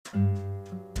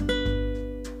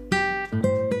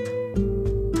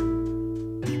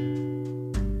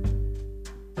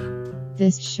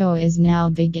This show is now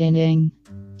beginning.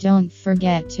 Don't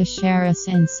forget to share us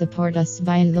and support us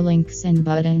via the links and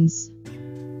buttons.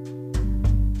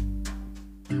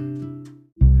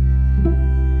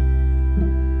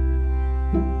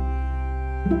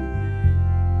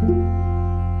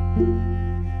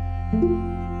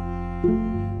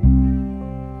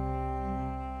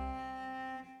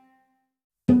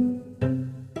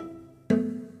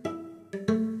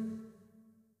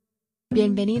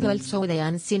 Bienvenido al show de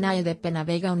Ancina de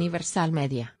Penavega Universal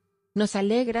Media. Nos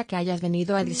alegra que hayas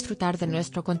venido a disfrutar de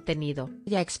nuestro contenido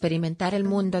y a experimentar el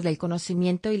mundo del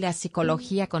conocimiento y la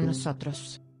psicología con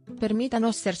nosotros.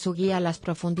 Permítanos ser su guía a las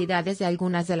profundidades de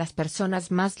algunas de las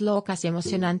personas más locas y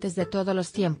emocionantes de todos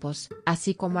los tiempos,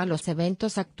 así como a los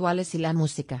eventos actuales y la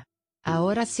música.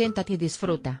 Ahora siéntate y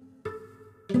disfruta.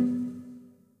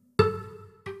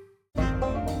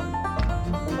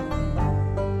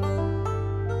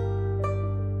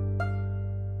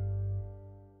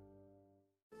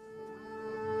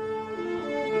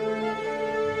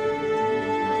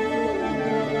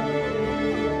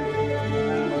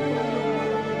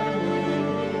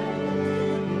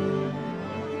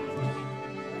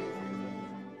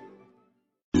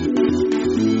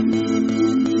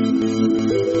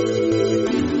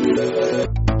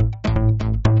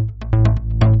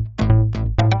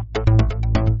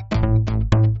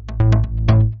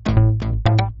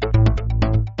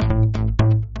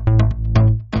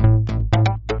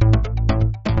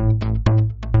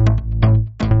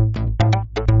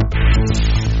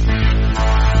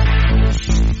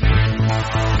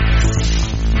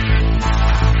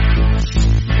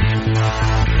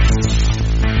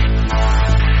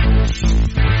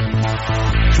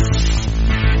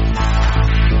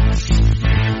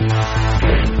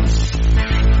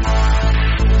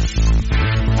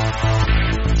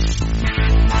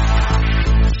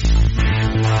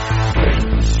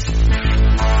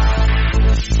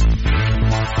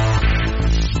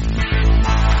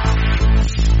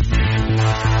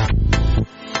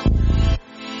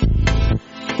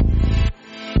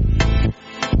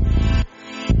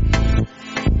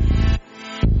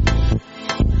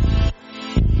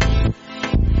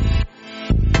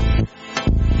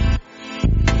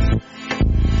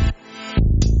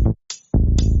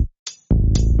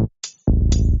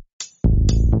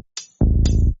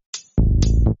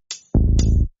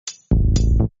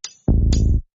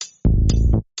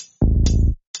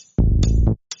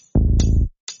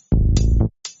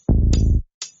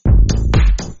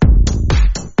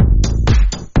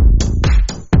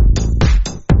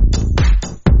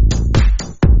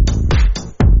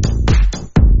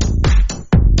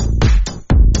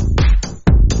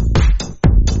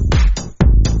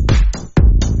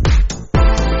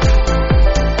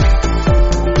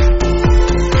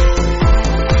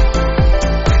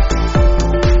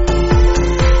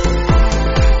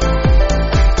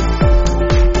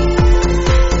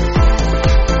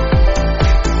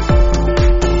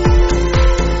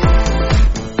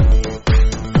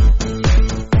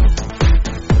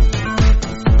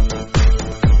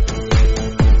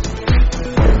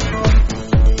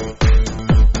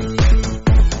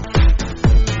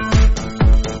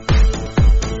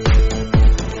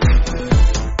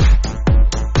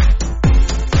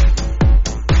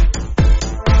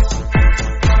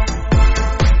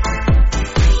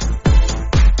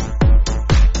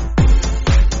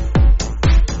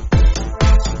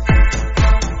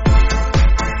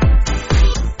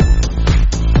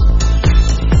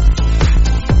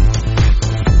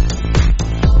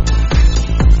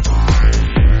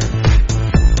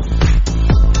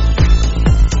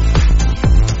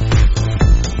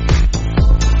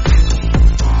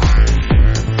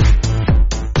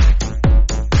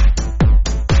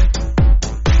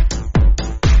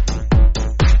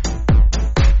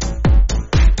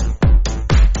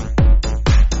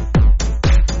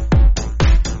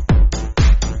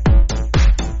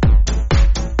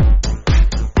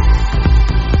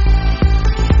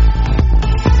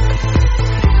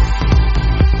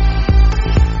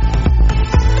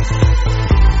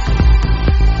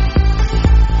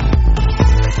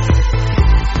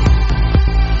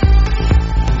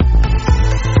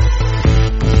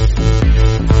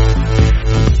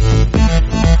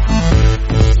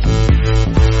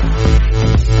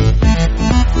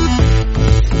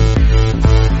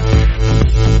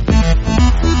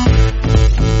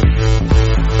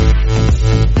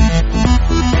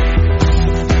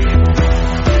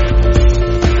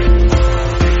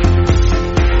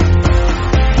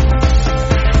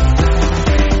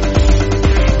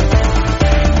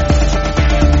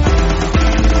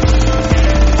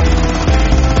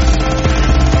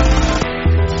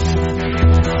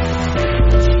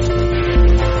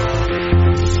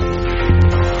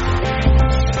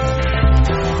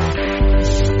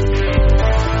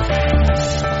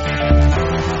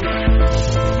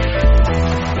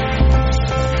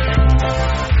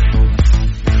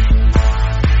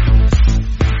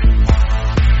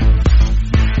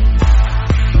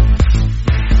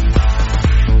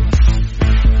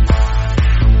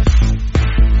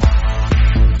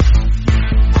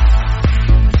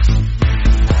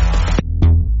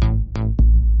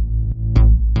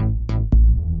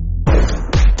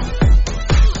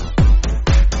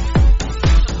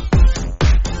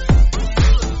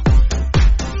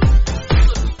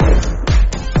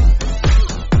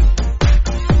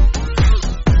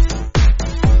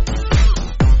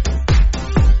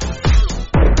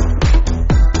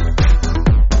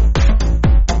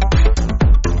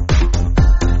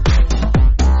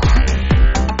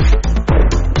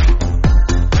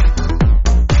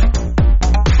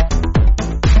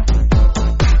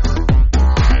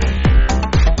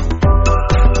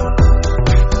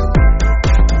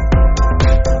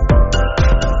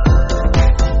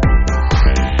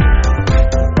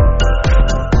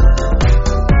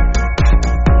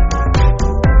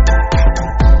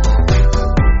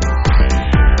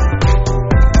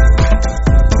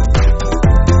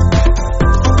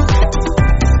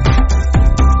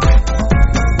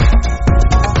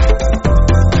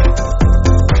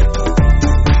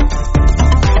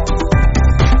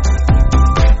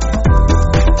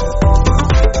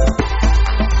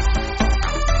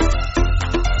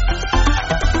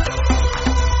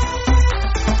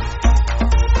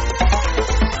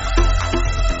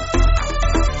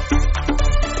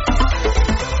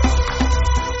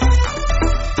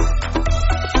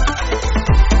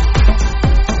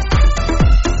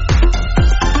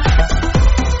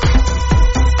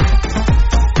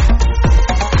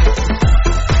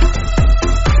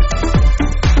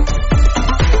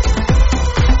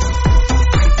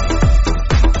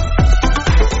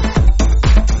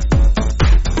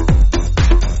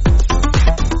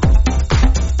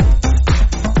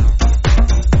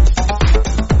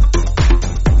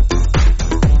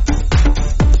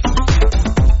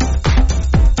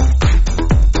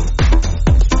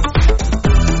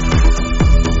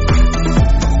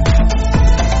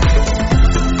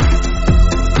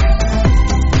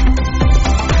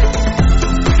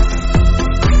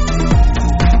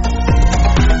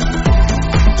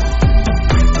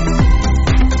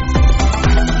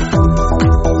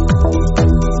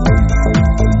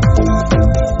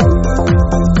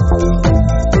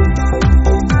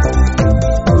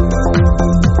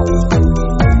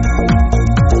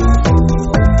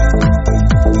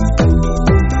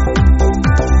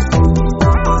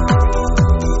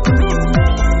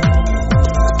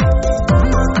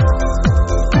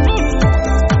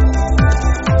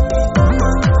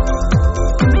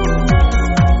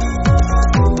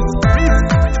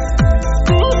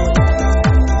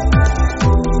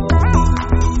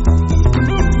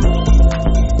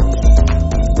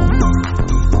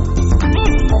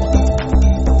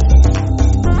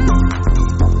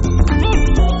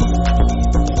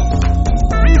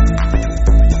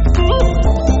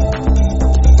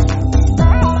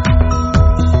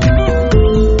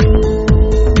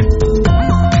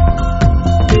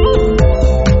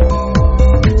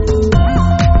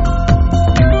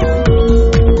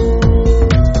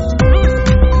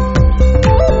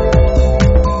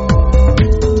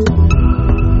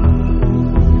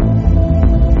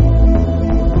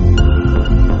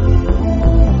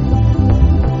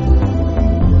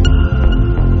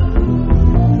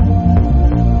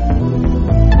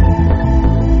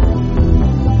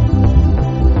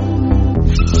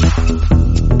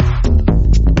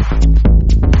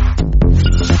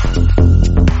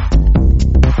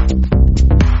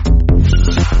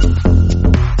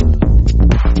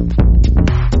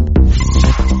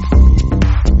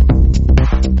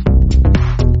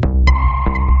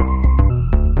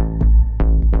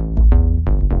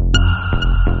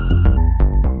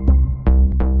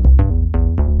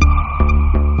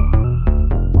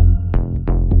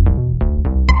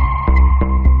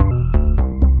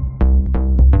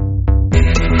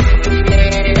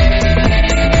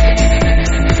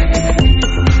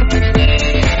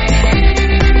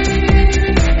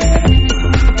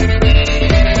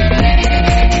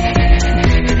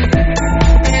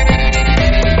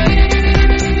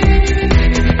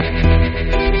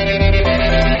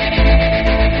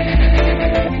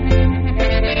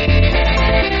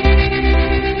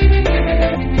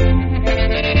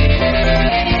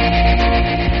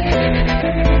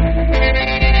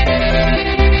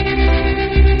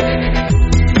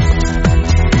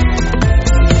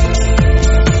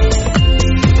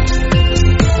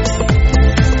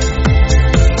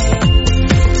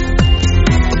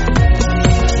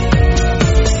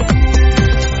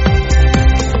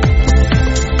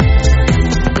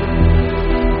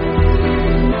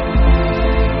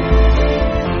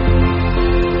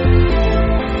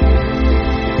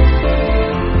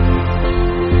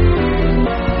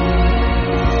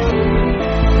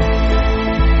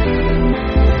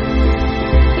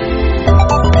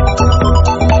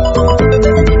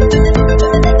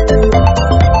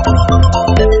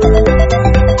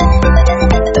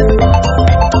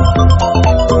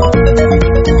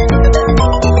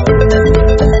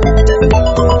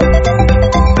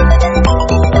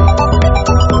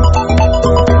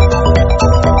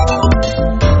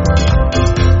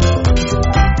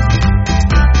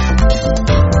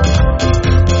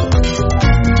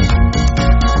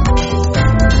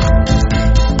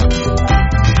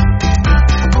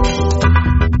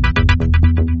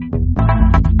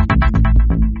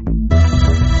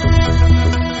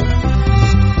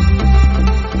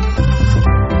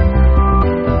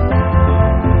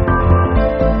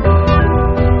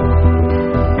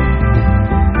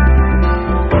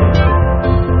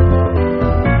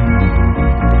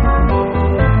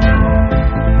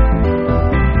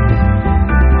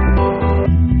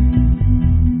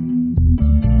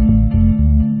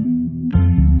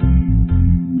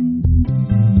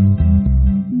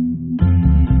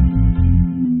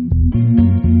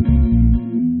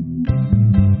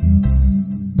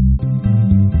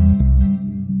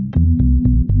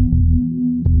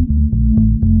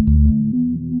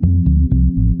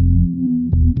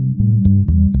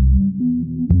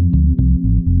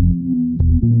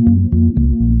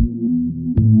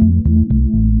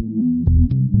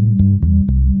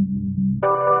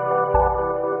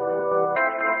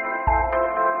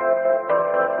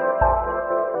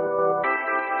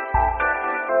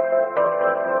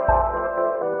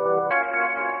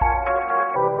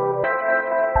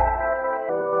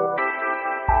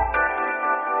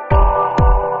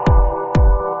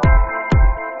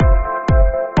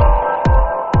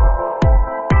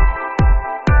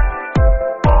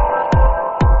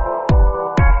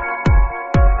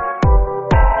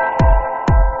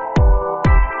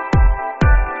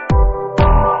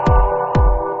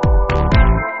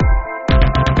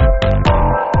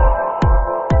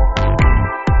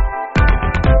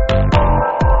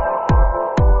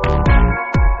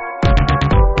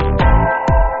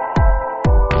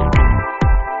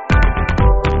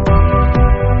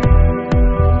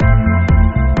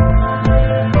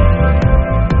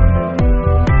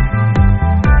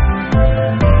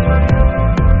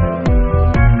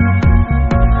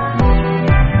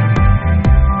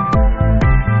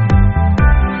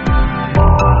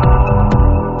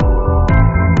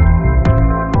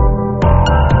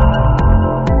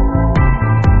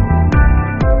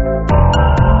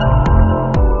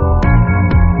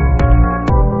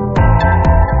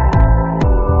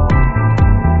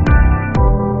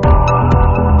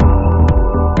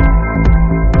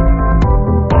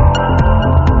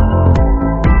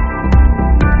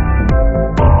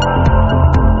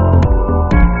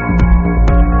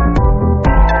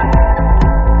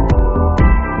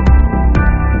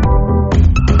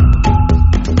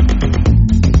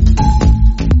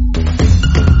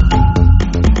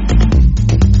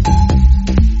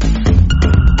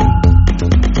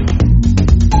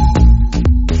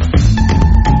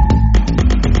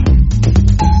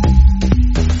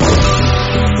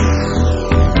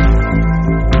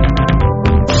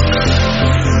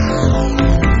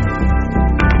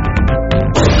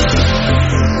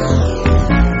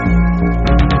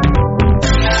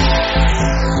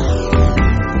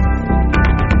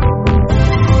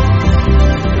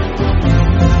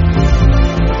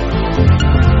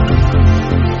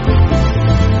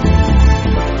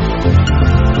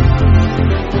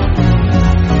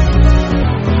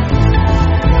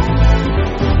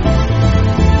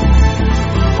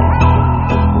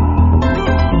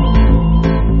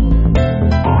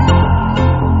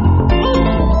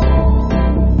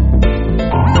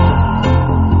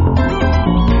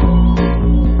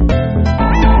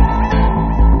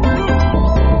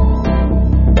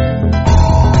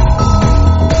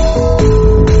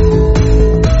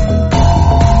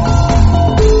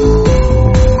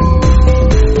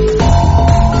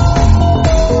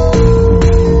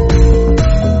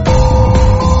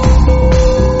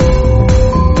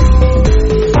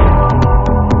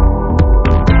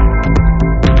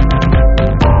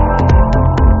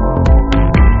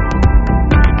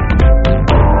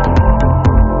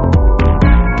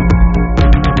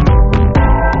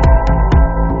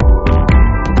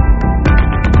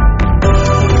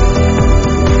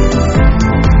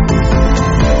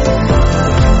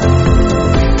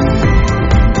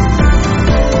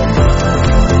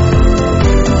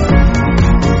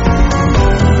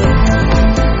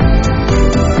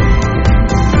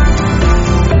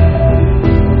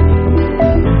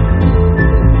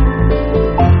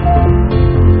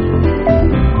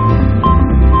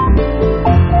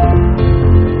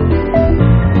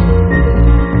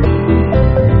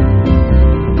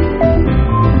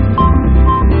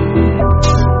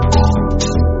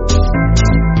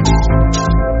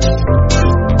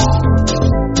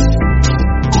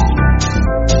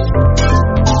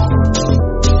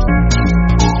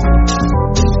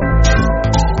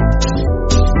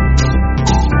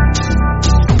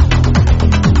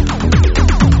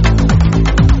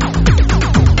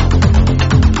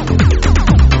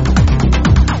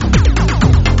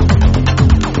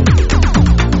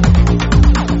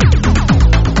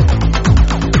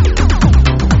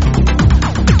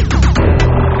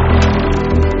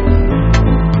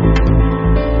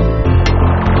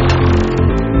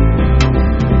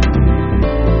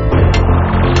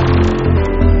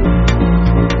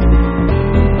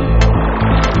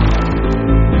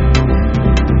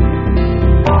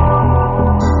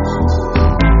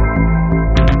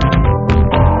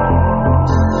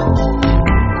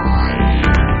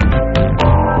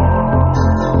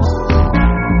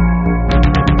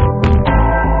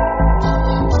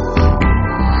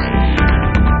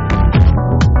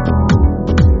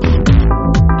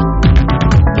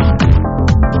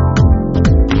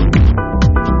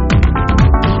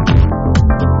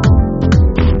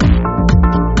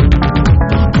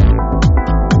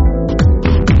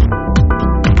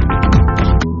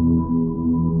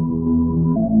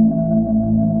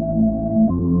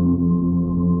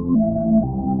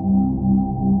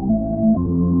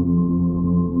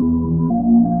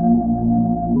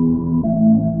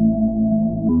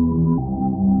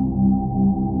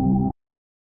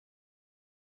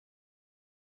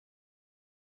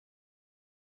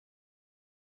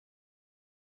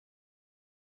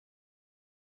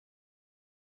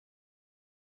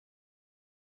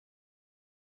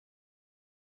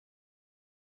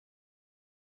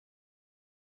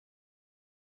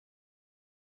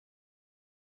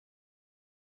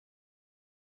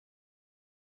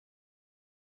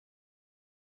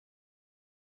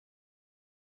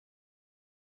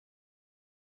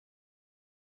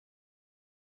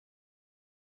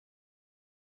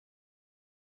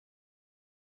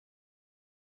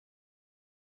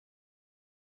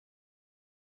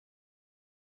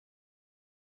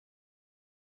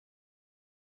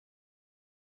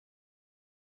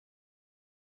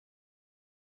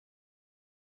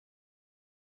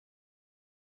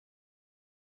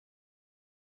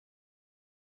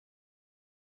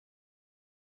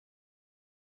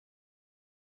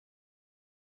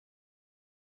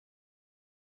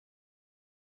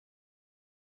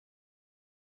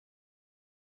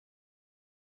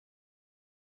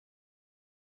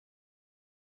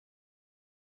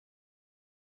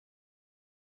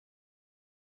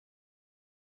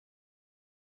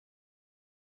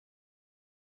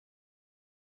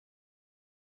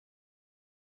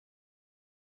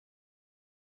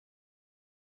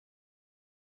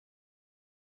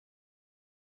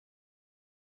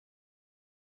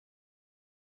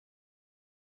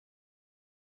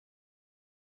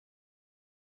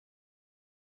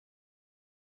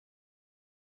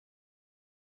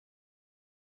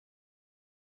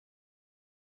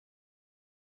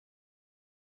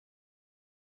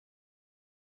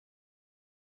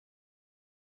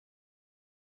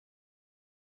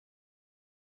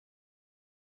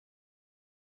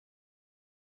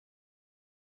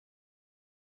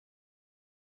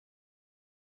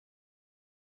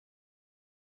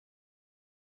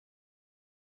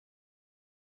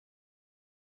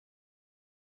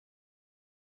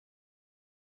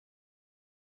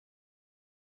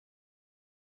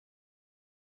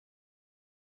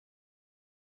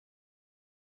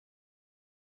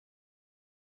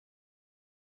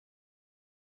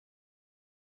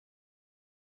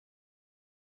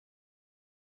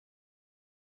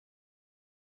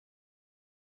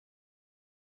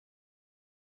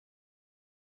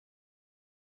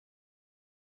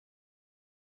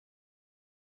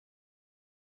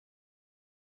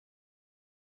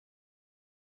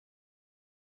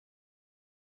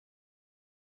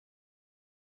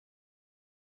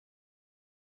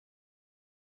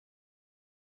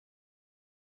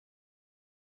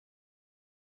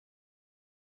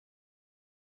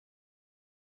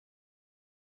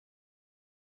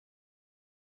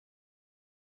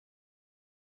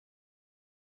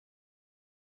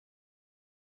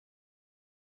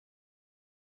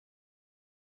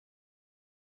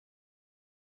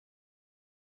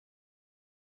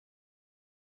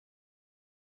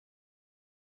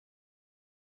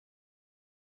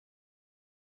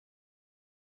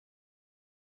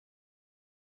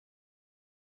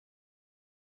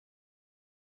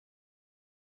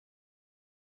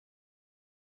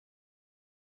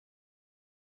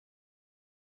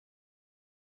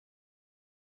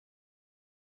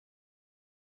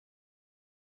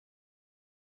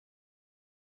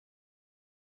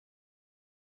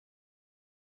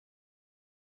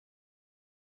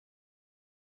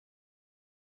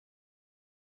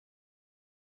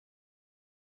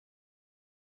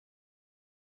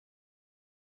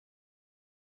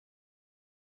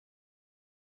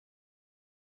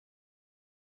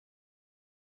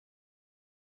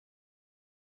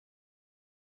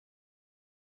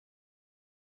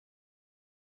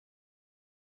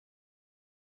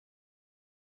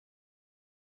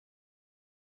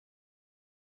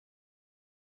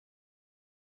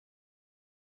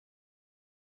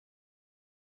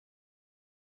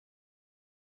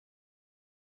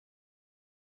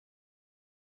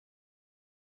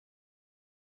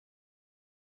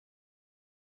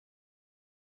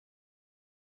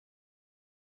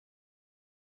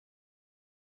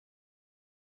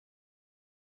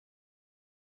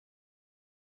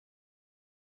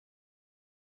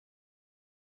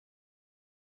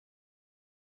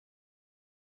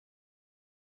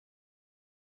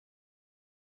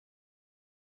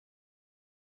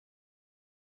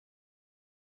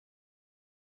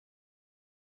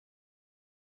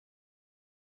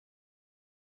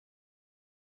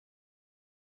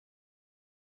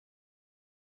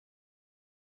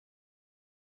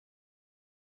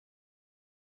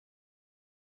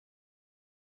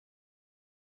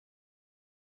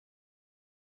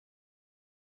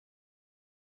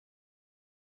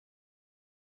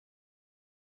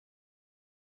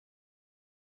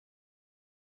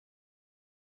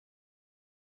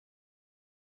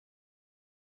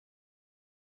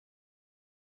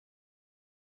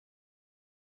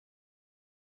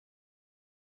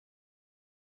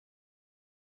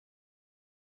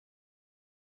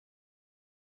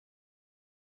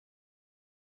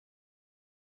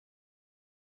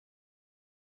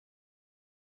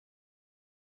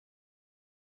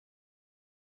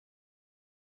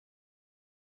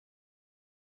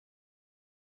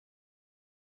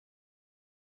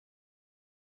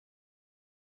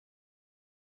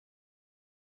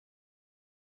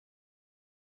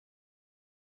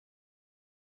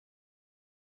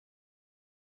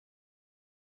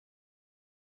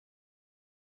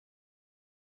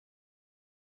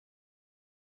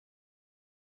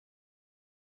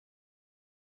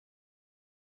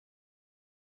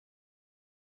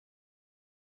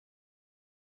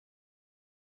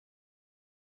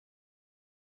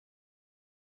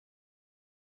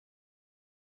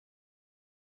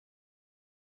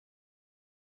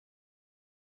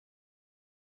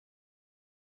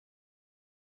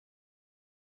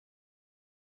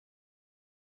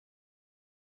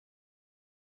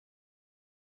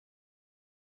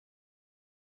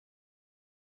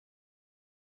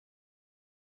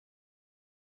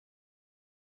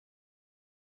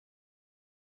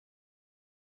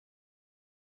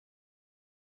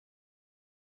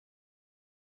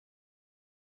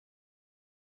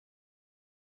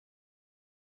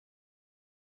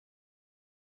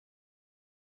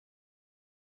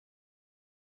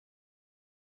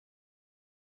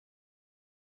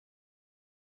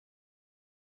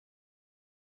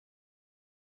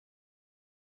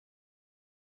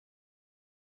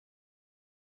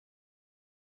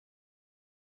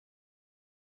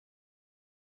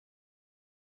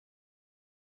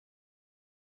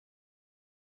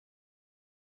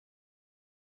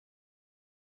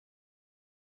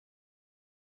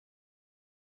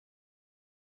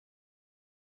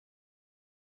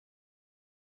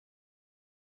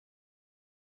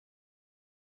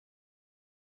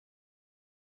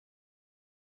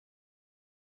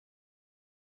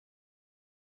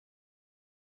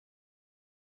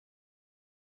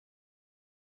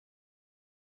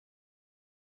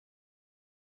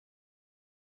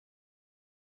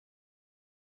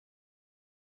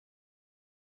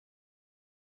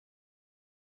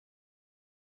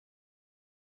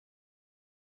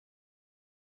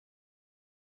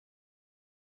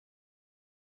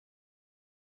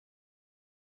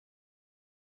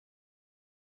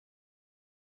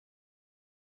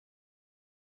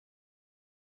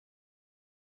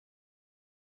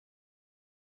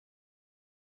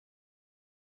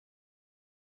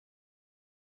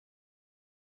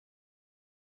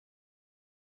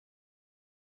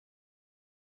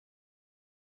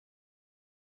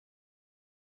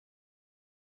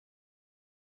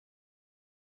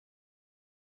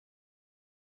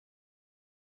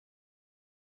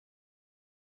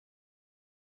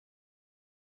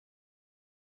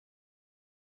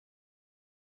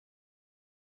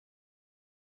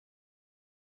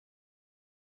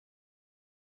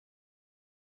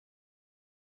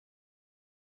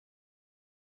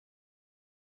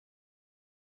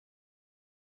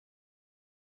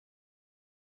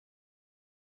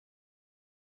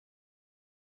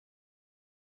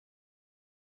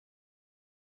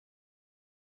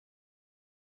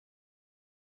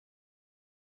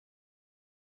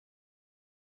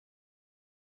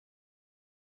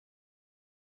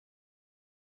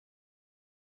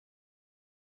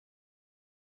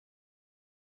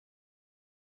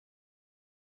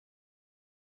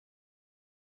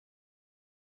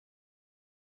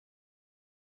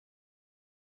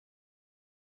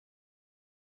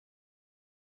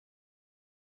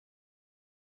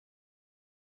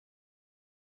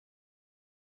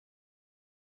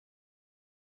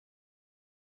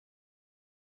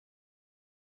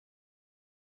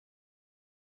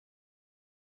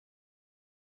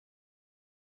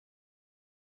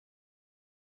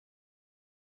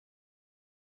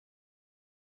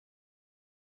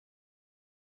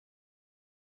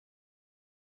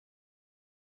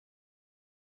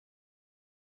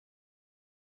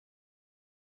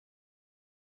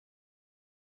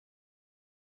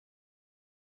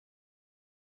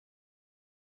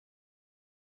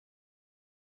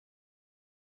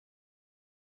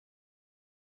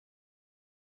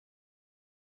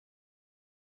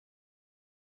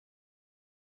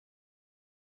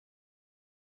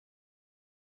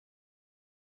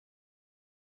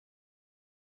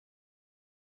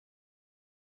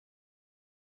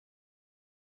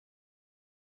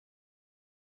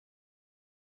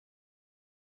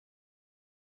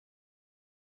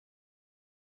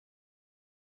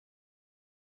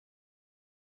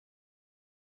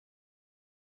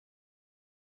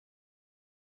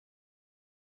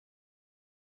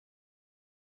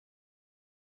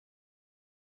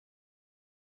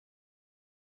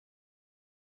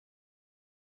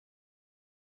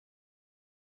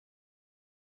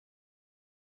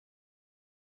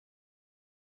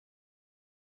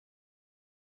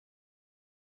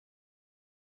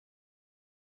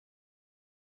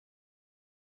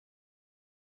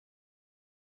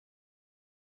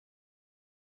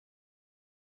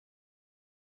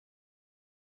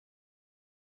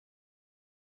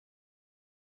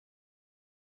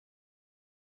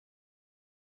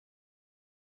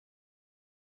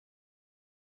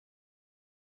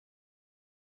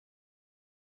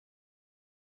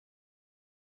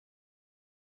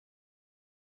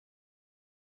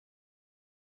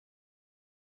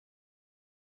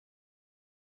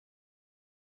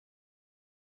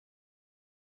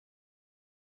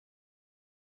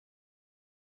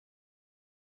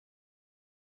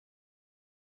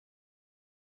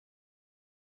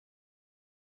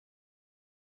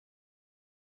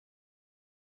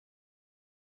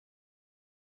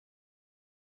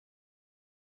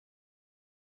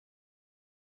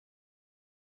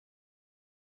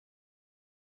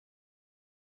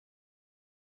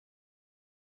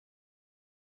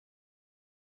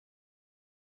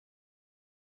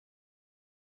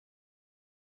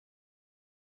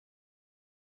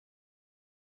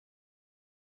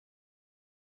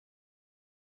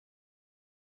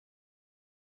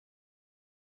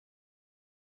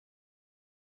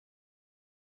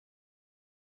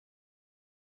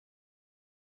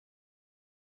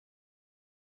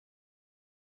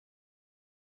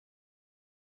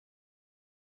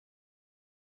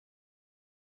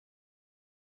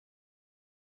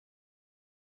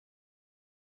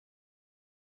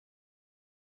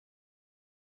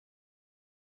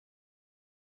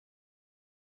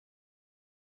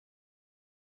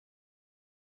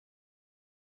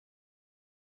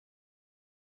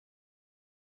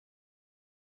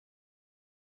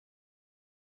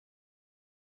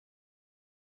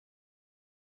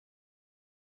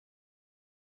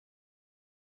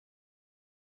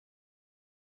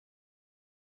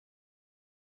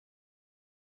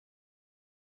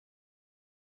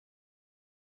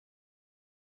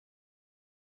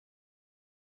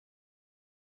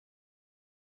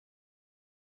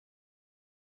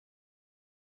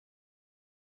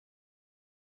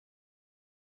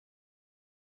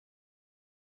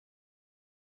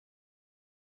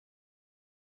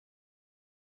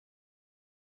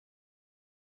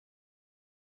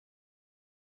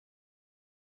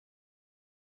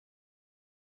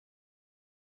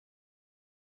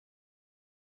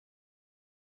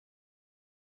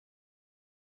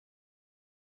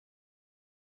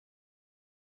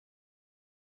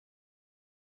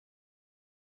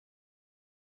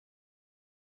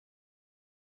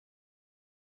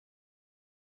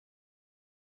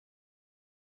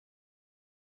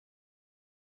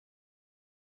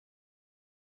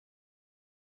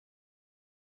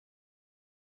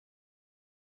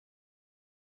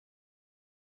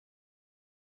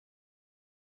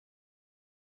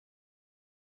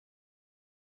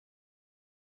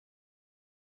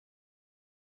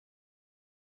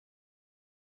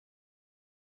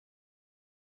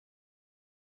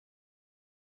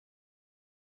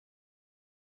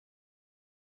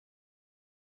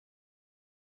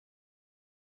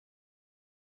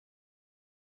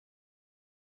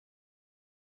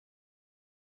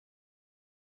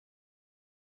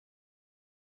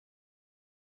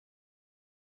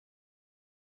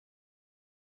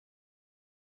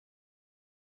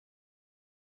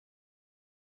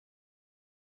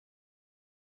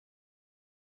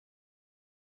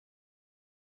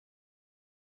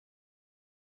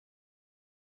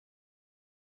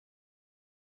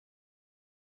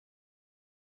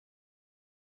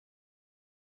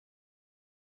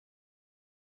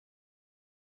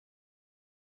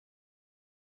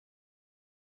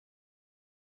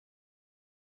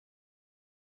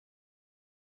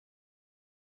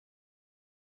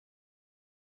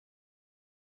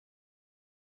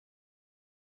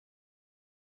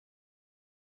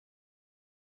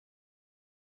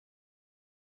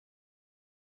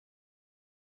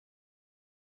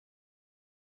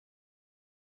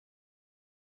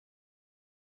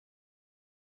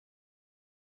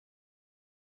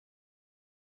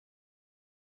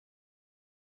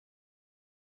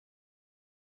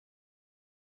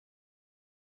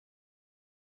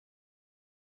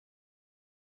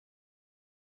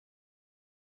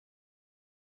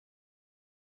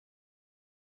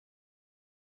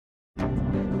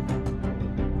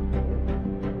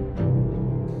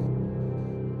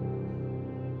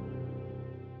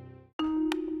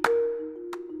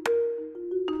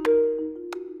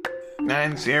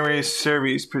 Non-serious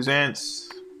service presents...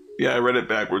 Yeah, I read it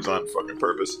backwards on fucking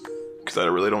purpose. Because I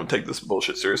really don't take this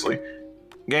bullshit seriously.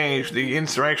 Gage, the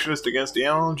insurrectionist against the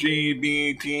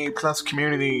LGBT plus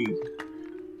community.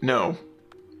 No.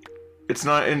 It's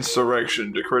not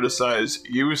insurrection to criticize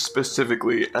you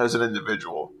specifically as an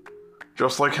individual.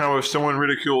 Just like how if someone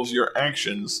ridicules your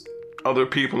actions, other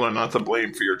people are not to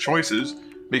blame for your choices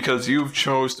because you've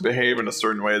chose to behave in a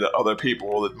certain way that other people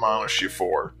will admonish you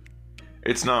for.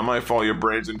 It's not my fault your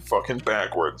brain's in fucking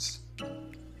backwards.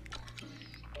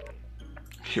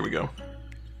 Here we go.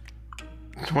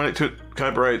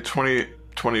 Copyright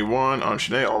 2021 on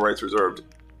Sinead, all rights reserved.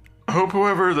 I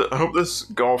hope this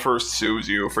golfer sues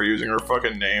you for using her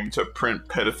fucking name to print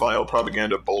pedophile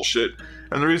propaganda bullshit.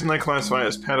 And the reason I classify it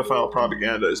as pedophile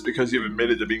propaganda is because you've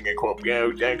admitted to being a quote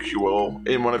sexual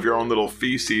in one of your own little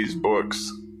feces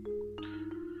books.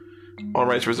 All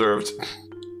rights reserved.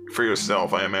 For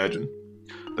yourself, I imagine.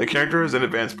 The characters and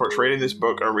events portrayed in this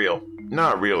book are real.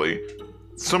 Not really.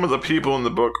 Some of the people in the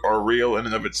book are real in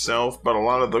and of itself, but a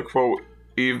lot of the quote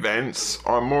events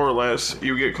are more or less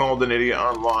you get called an idiot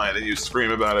online and you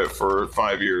scream about it for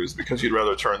 5 years because you'd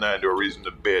rather turn that into a reason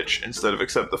to bitch instead of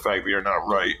accept the fact that you're not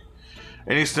right.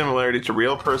 Any similarity to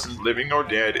real persons living or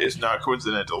dead is not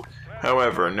coincidental.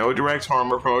 However, no direct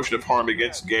harm or promotion of harm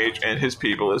against Gage and his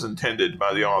people is intended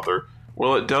by the author.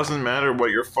 Well, it doesn't matter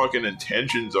what your fucking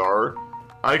intentions are.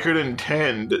 I could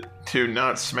intend to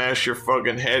not smash your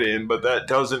fucking head in, but that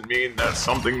doesn't mean that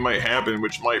something might happen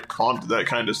which might prompt that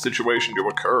kind of situation to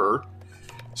occur.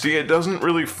 See, it doesn't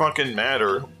really fucking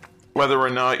matter whether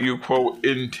or not you, quote,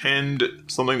 intend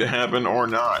something to happen or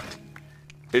not.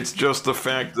 It's just the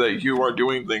fact that you are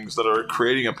doing things that are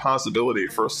creating a possibility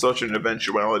for such an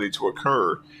eventuality to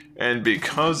occur, and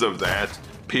because of that,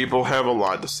 people have a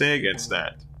lot to say against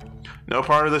that. No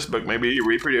part of this book may be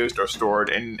reproduced or stored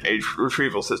in a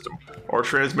retrieval system, or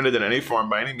transmitted in any form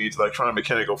by any means, electronic,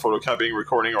 mechanical, photocopying,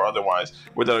 recording, or otherwise,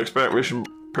 without express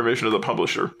permission of the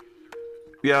publisher.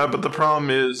 Yeah, but the problem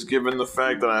is, given the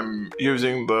fact that I'm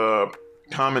using the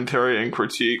commentary and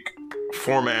critique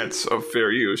formats of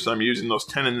fair use, I'm using those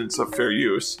tenets of fair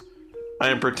use, I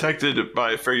am protected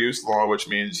by fair use law, which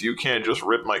means you can't just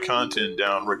rip my content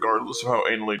down regardless of how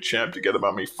anally chapped you get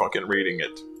about me fucking reading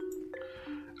it.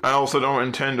 I also don't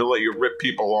intend to let you rip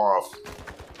people off.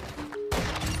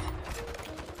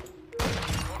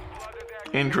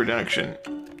 Introduction.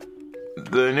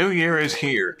 The new year is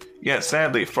here, yet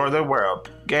sadly for the world,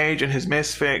 Gage and his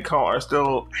misfit cult are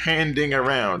still handing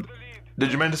around.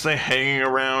 Did you mean to say hanging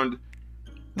around?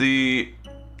 The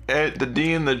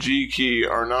D and the G key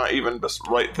are not even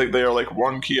right. They are like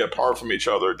one key apart from each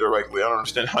other directly. I don't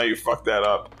understand how you fucked that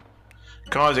up.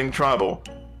 Causing trouble.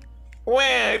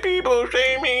 Well, people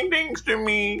say mean things to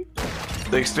me.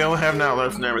 They still have not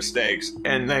learned from their mistakes,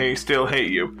 and they still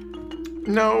hate you.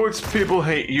 No, it's people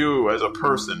hate you as a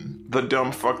person, the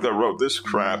dumb fuck that wrote this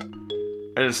crap.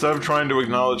 And instead of trying to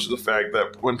acknowledge the fact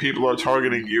that when people are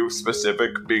targeting you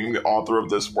specific, being the author of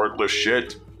this worthless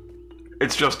shit,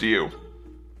 it's just you.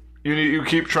 You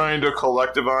keep trying to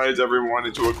collectivize everyone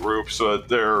into a group so that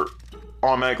they're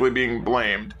automatically being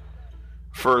blamed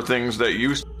for things that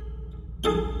you...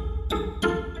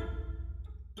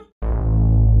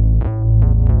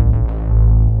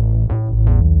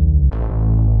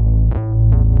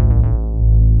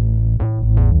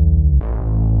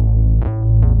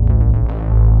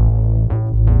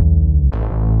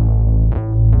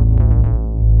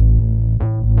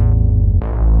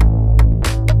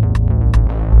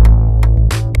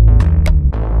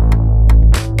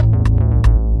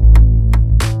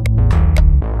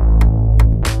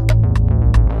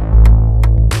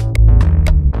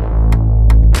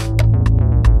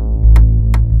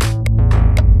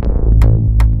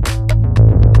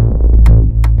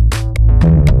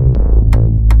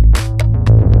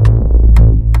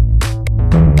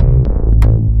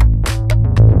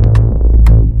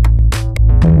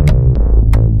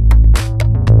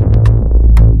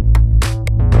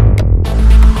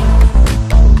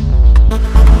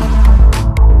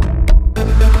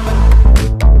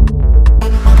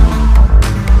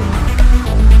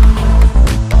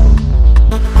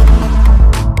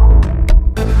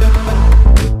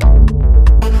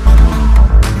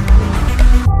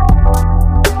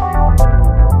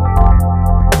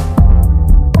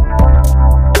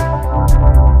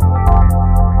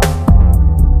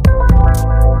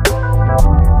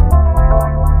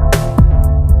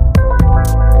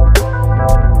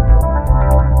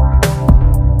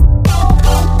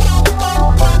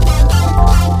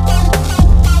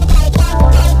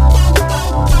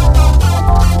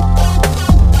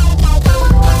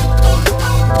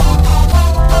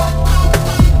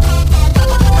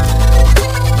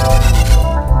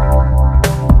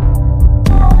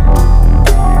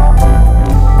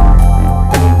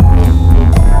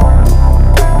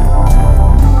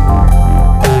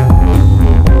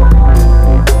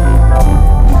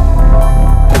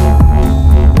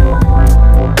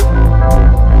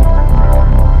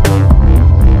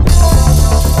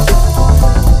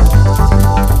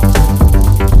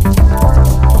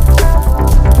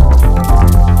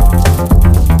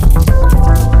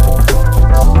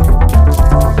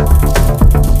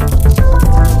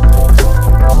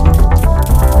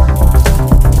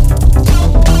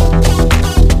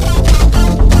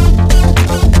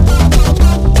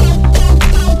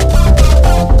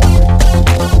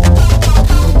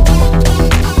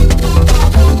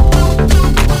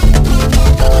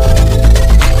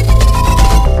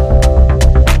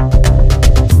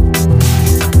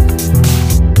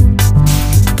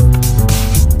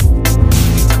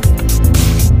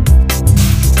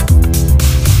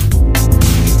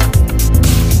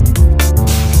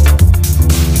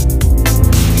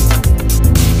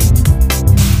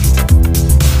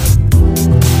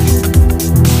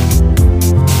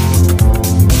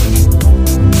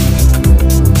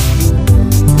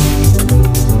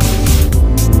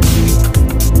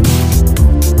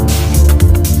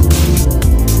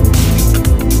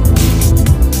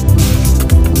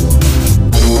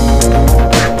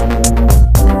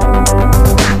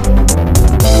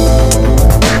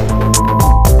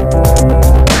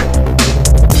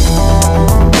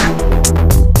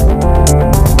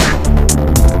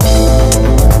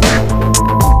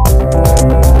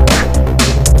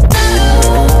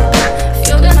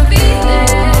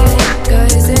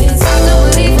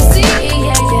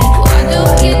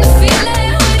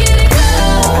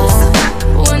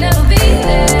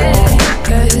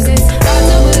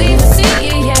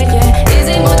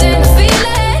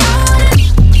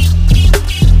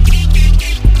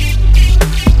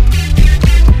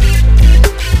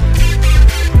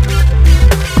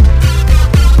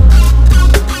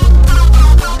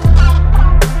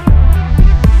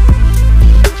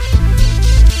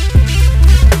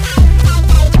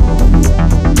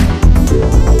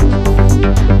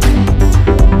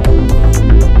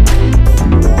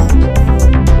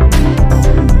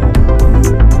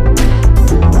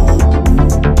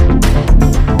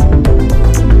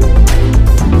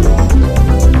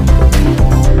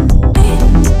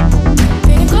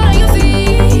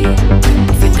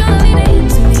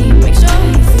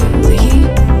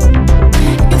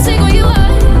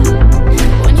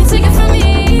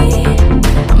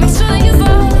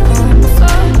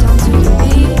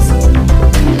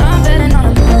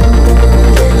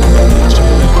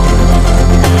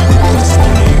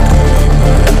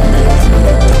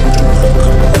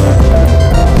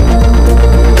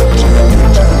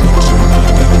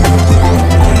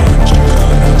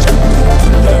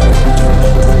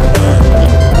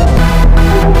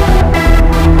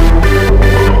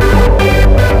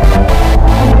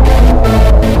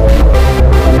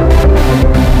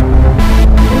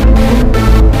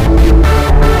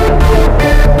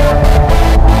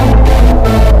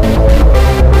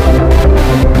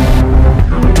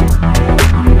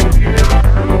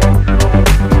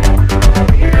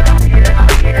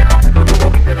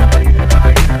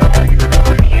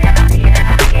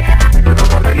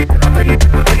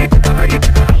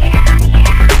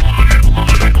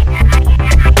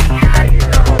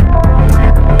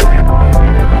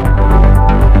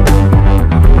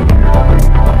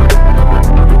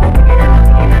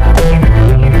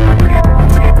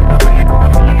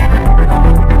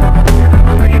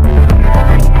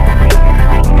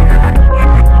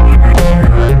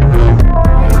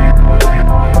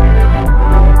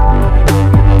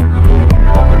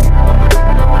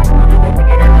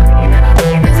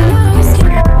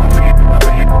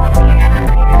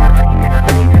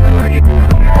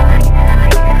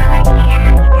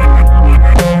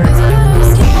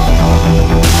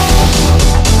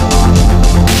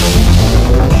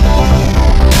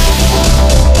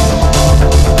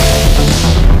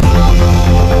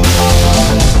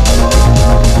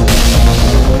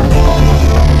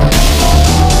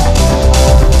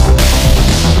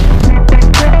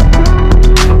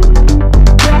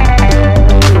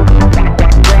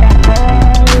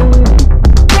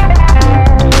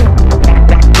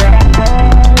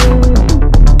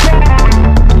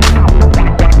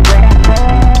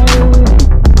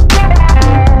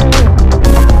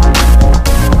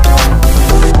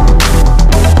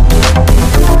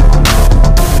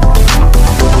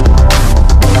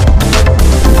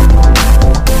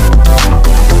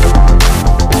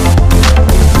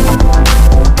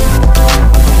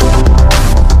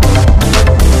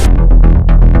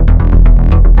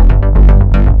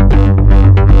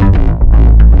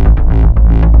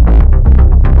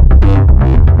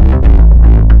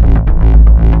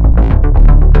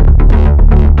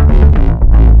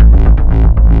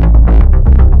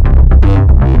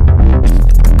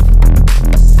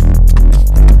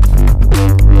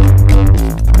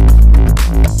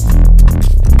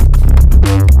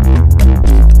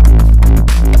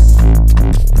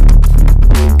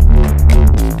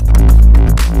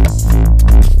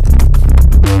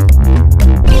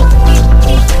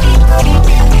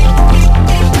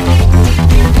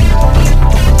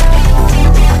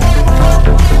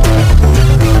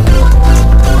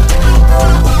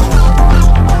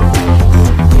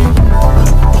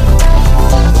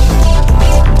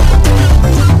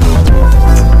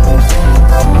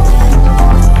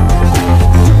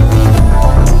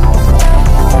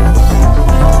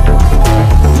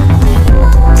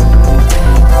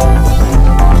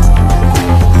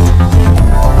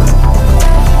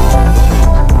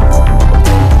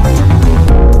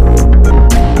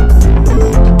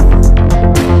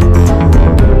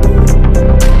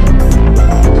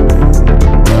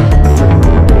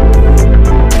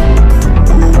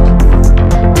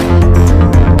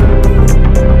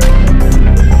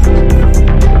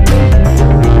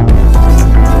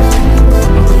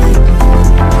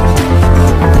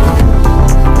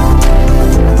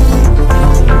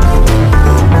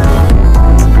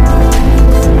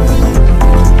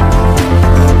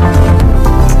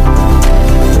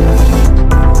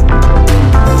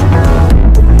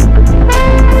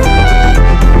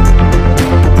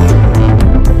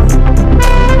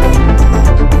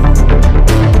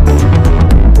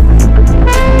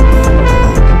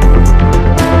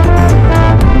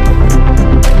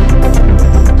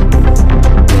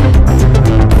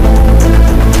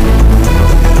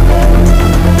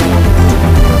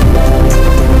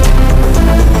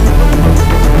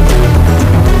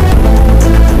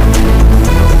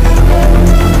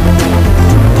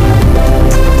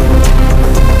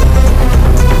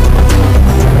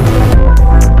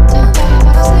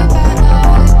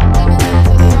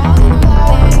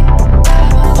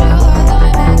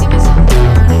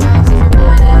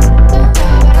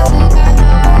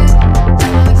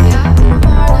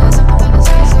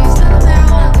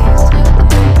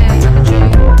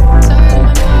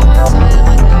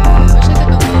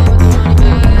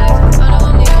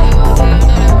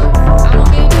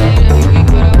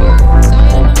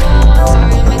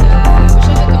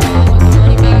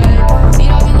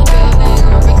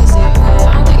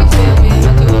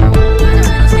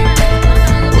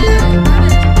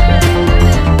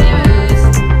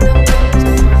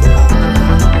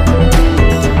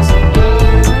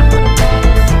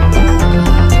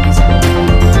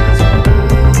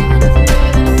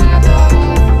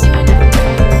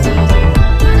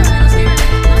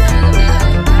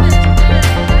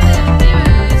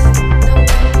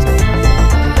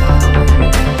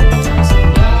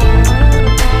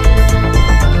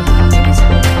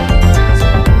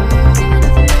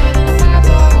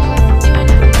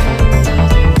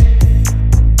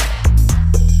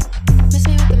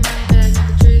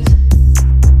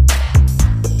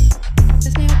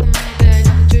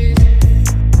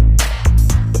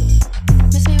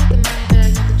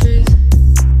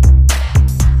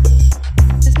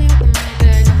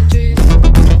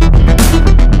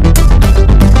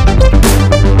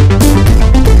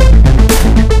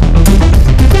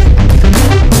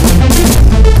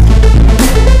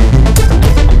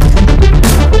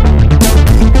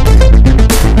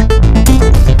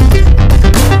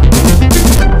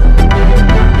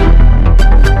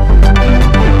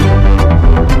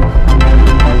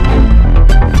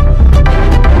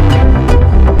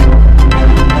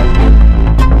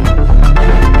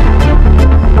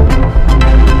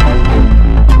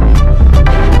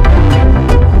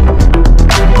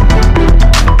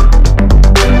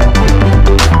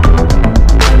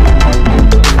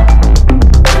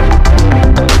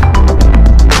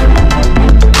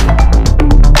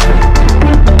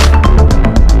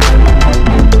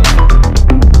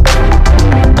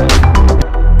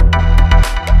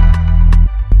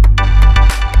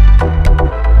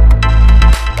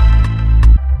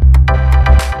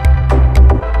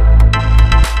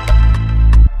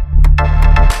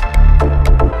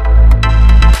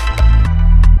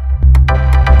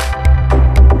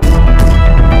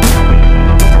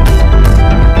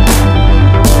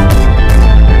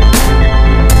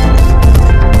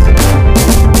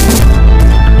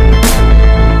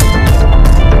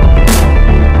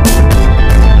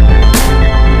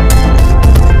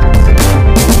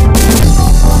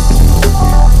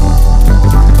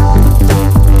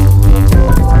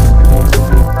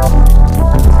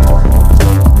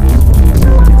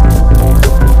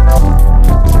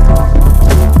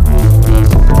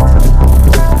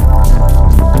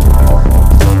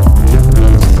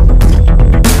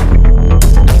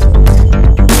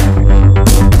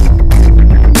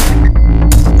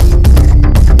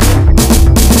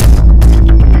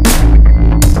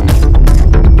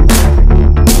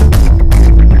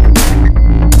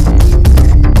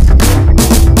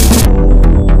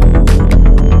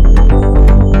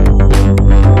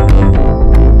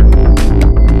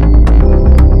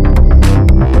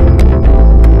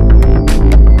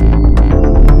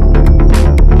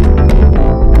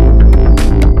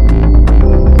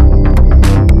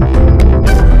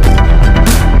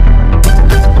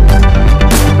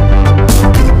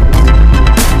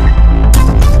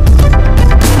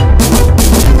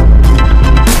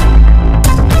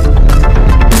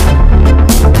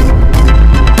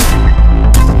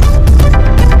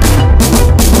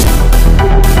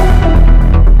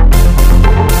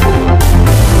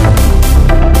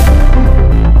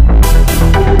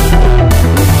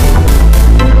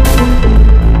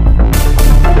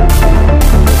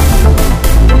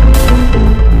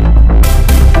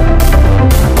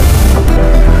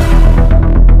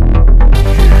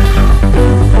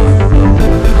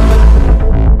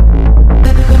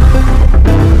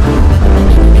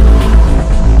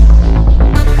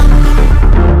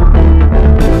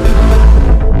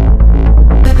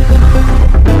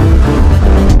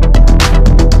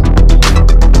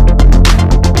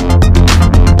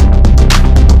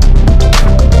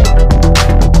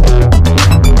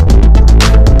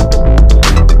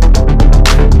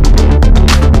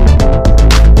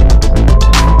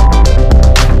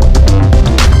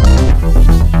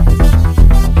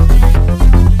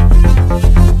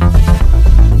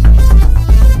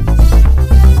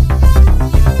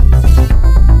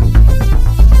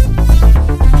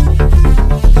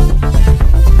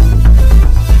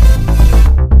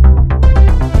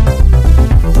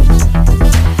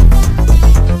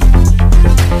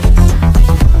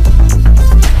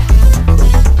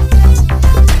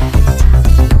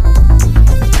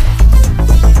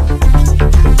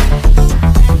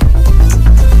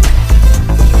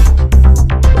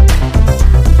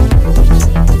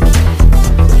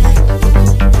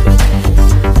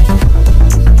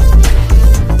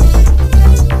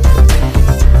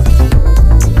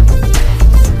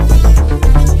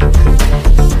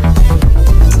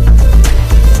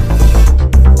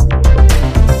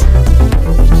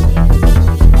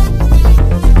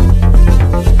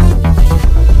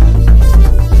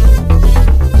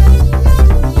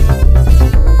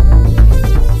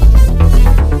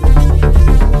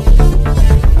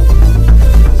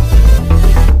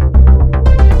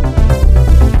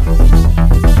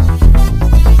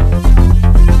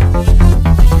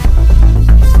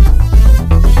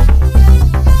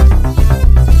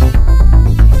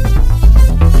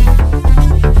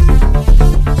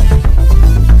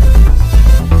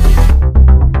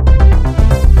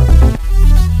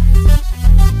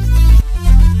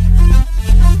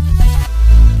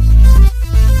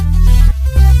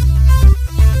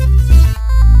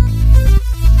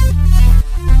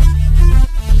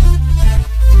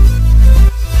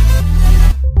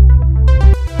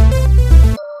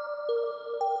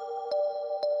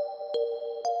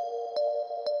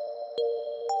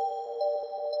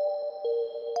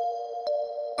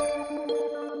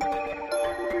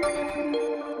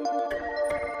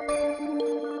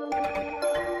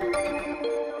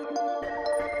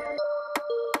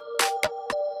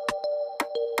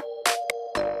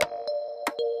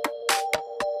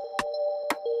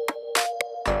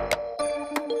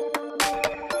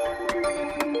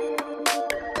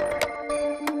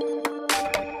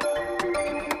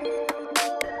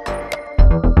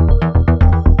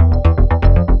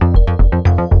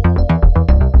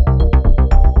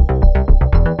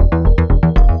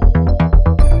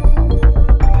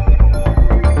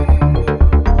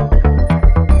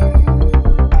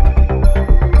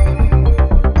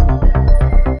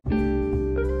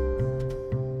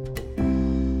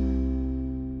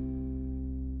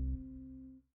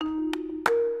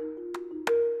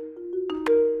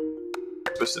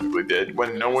 obviously did,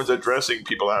 when no one's addressing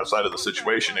people outside of the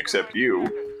situation except you,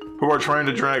 who are trying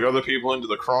to drag other people into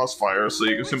the crossfire so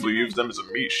you can simply use them as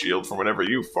a meat shield for whenever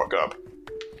you fuck up.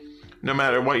 No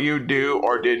matter what you do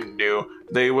or didn't do,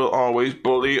 they will always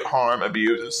bully, harm,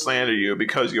 abuse, and slander you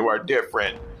because you are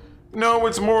different. No,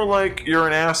 it's more like you're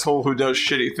an asshole who does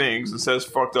shitty things and says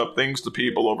fucked up things to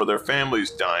people over their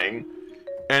families dying.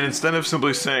 And instead of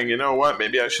simply saying, you know what,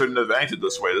 maybe I shouldn't have acted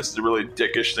this way, this is a really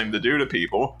dickish thing to do to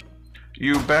people,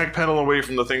 you backpedal away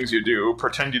from the things you do,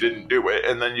 pretend you didn't do it,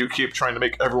 and then you keep trying to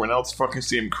make everyone else fucking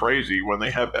seem crazy when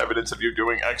they have evidence of you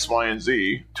doing X, Y, and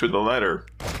Z to the letter.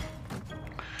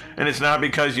 And it's not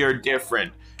because you're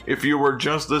different. If you were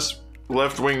just this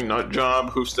left-wing nutjob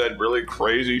who said really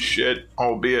crazy shit,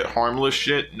 albeit harmless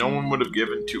shit, no one would have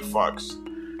given two fucks.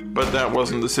 But that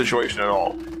wasn't the situation at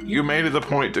all. You made it a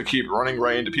point to keep running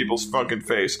right into people's fucking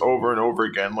face over and over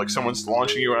again like someone's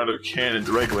launching you out of a cannon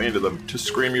directly into them to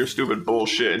scream your stupid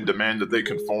bullshit and demand that they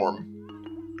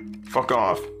conform. Fuck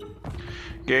off.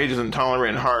 Gage is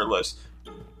intolerant and heartless.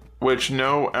 Which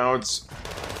no outs...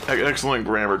 Excellent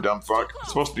grammar, dumb fuck. It's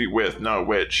supposed to be with, not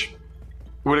which.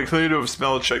 Would it clear to have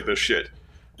spell checked this shit?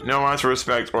 No ounce of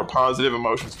respect or positive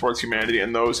emotions towards humanity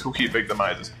and those who he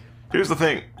victimizes. Here's the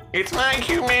thing. It's not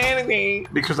humanity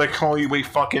because I call you a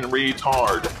fucking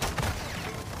retard.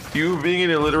 You being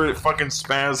an illiterate fucking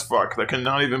spaz fuck that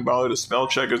cannot even bother to spell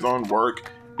check his own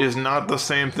work is not the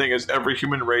same thing as every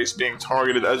human race being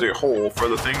targeted as a whole for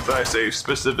the things I say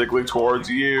specifically towards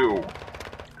you.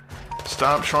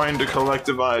 Stop trying to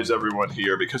collectivize everyone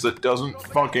here because it doesn't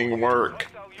fucking work.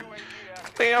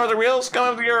 They are the real scum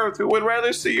of the earth who would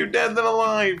rather see you dead than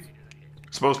alive.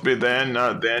 Supposed to be then,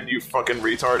 not then, you fucking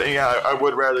retard. And yeah, I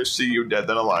would rather see you dead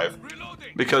than alive.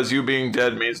 Because you being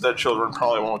dead means that children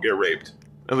probably won't get raped.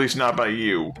 At least not by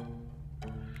you.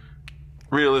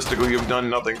 Realistically, you've done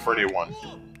nothing for anyone.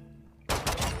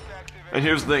 And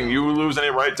here's the thing, you lose any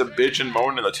right to bitch and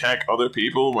moan and attack other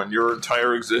people when your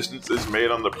entire existence is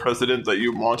made on the precedent that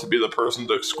you want to be the person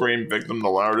to scream victim the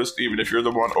loudest, even if you're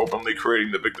the one openly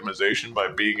creating the victimization by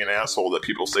being an asshole that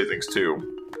people say things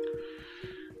to.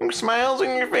 Smiles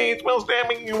in your face while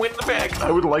stabbing you in the back.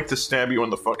 I would like to stab you in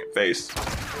the fucking face.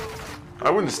 I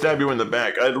wouldn't stab you in the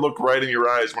back, I'd look right in your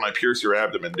eyes when I pierce your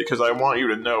abdomen, because I want you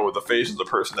to know the face of the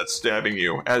person that's stabbing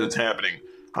you as it's happening.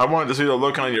 I wanted to see the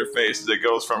look on your face as it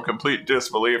goes from complete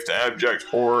disbelief to abject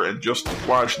horror and just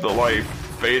watch the life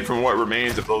fade from what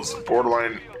remains of those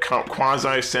borderline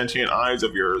quasi-sentient eyes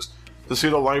of yours. To see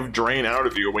the life drain out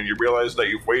of you when you realize that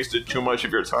you've wasted too much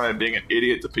of your time being an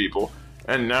idiot to people,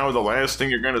 and now the last thing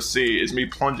you're gonna see is me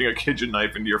plunging a kitchen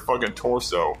knife into your fucking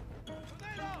torso.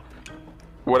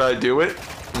 Would I do it?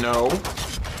 No.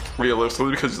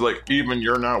 Realistically, because like, even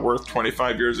you're not worth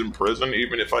 25 years in prison,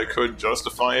 even if I could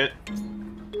justify it.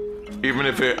 Even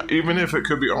if it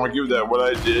could be argued that what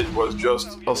I did was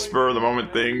just a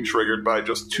spur-of-the-moment thing triggered by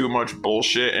just too much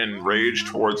bullshit and rage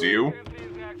towards you,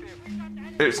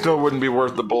 it still wouldn't be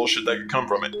worth the bullshit that could come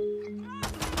from it.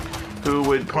 Who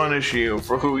would punish you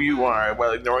for who you are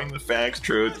while ignoring the facts,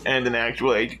 truth, and an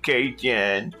actual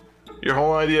education? Your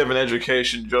whole idea of an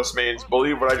education just means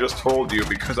believe what I just told you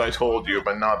because I told you,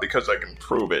 but not because I can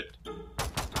prove it.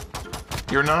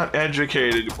 You're not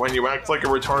educated when you act like a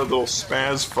retarded little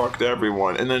spaz fuck to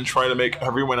everyone and then try to make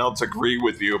everyone else agree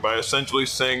with you by essentially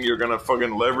saying you're gonna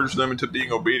fucking leverage them into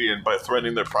being obedient by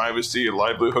threatening their privacy,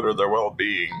 livelihood, or their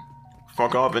well-being.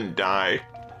 Fuck off and die.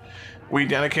 We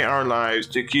dedicate our lives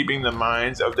to keeping the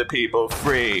minds of the people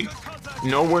free.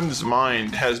 No one's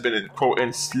mind has been, quote,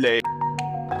 enslaved.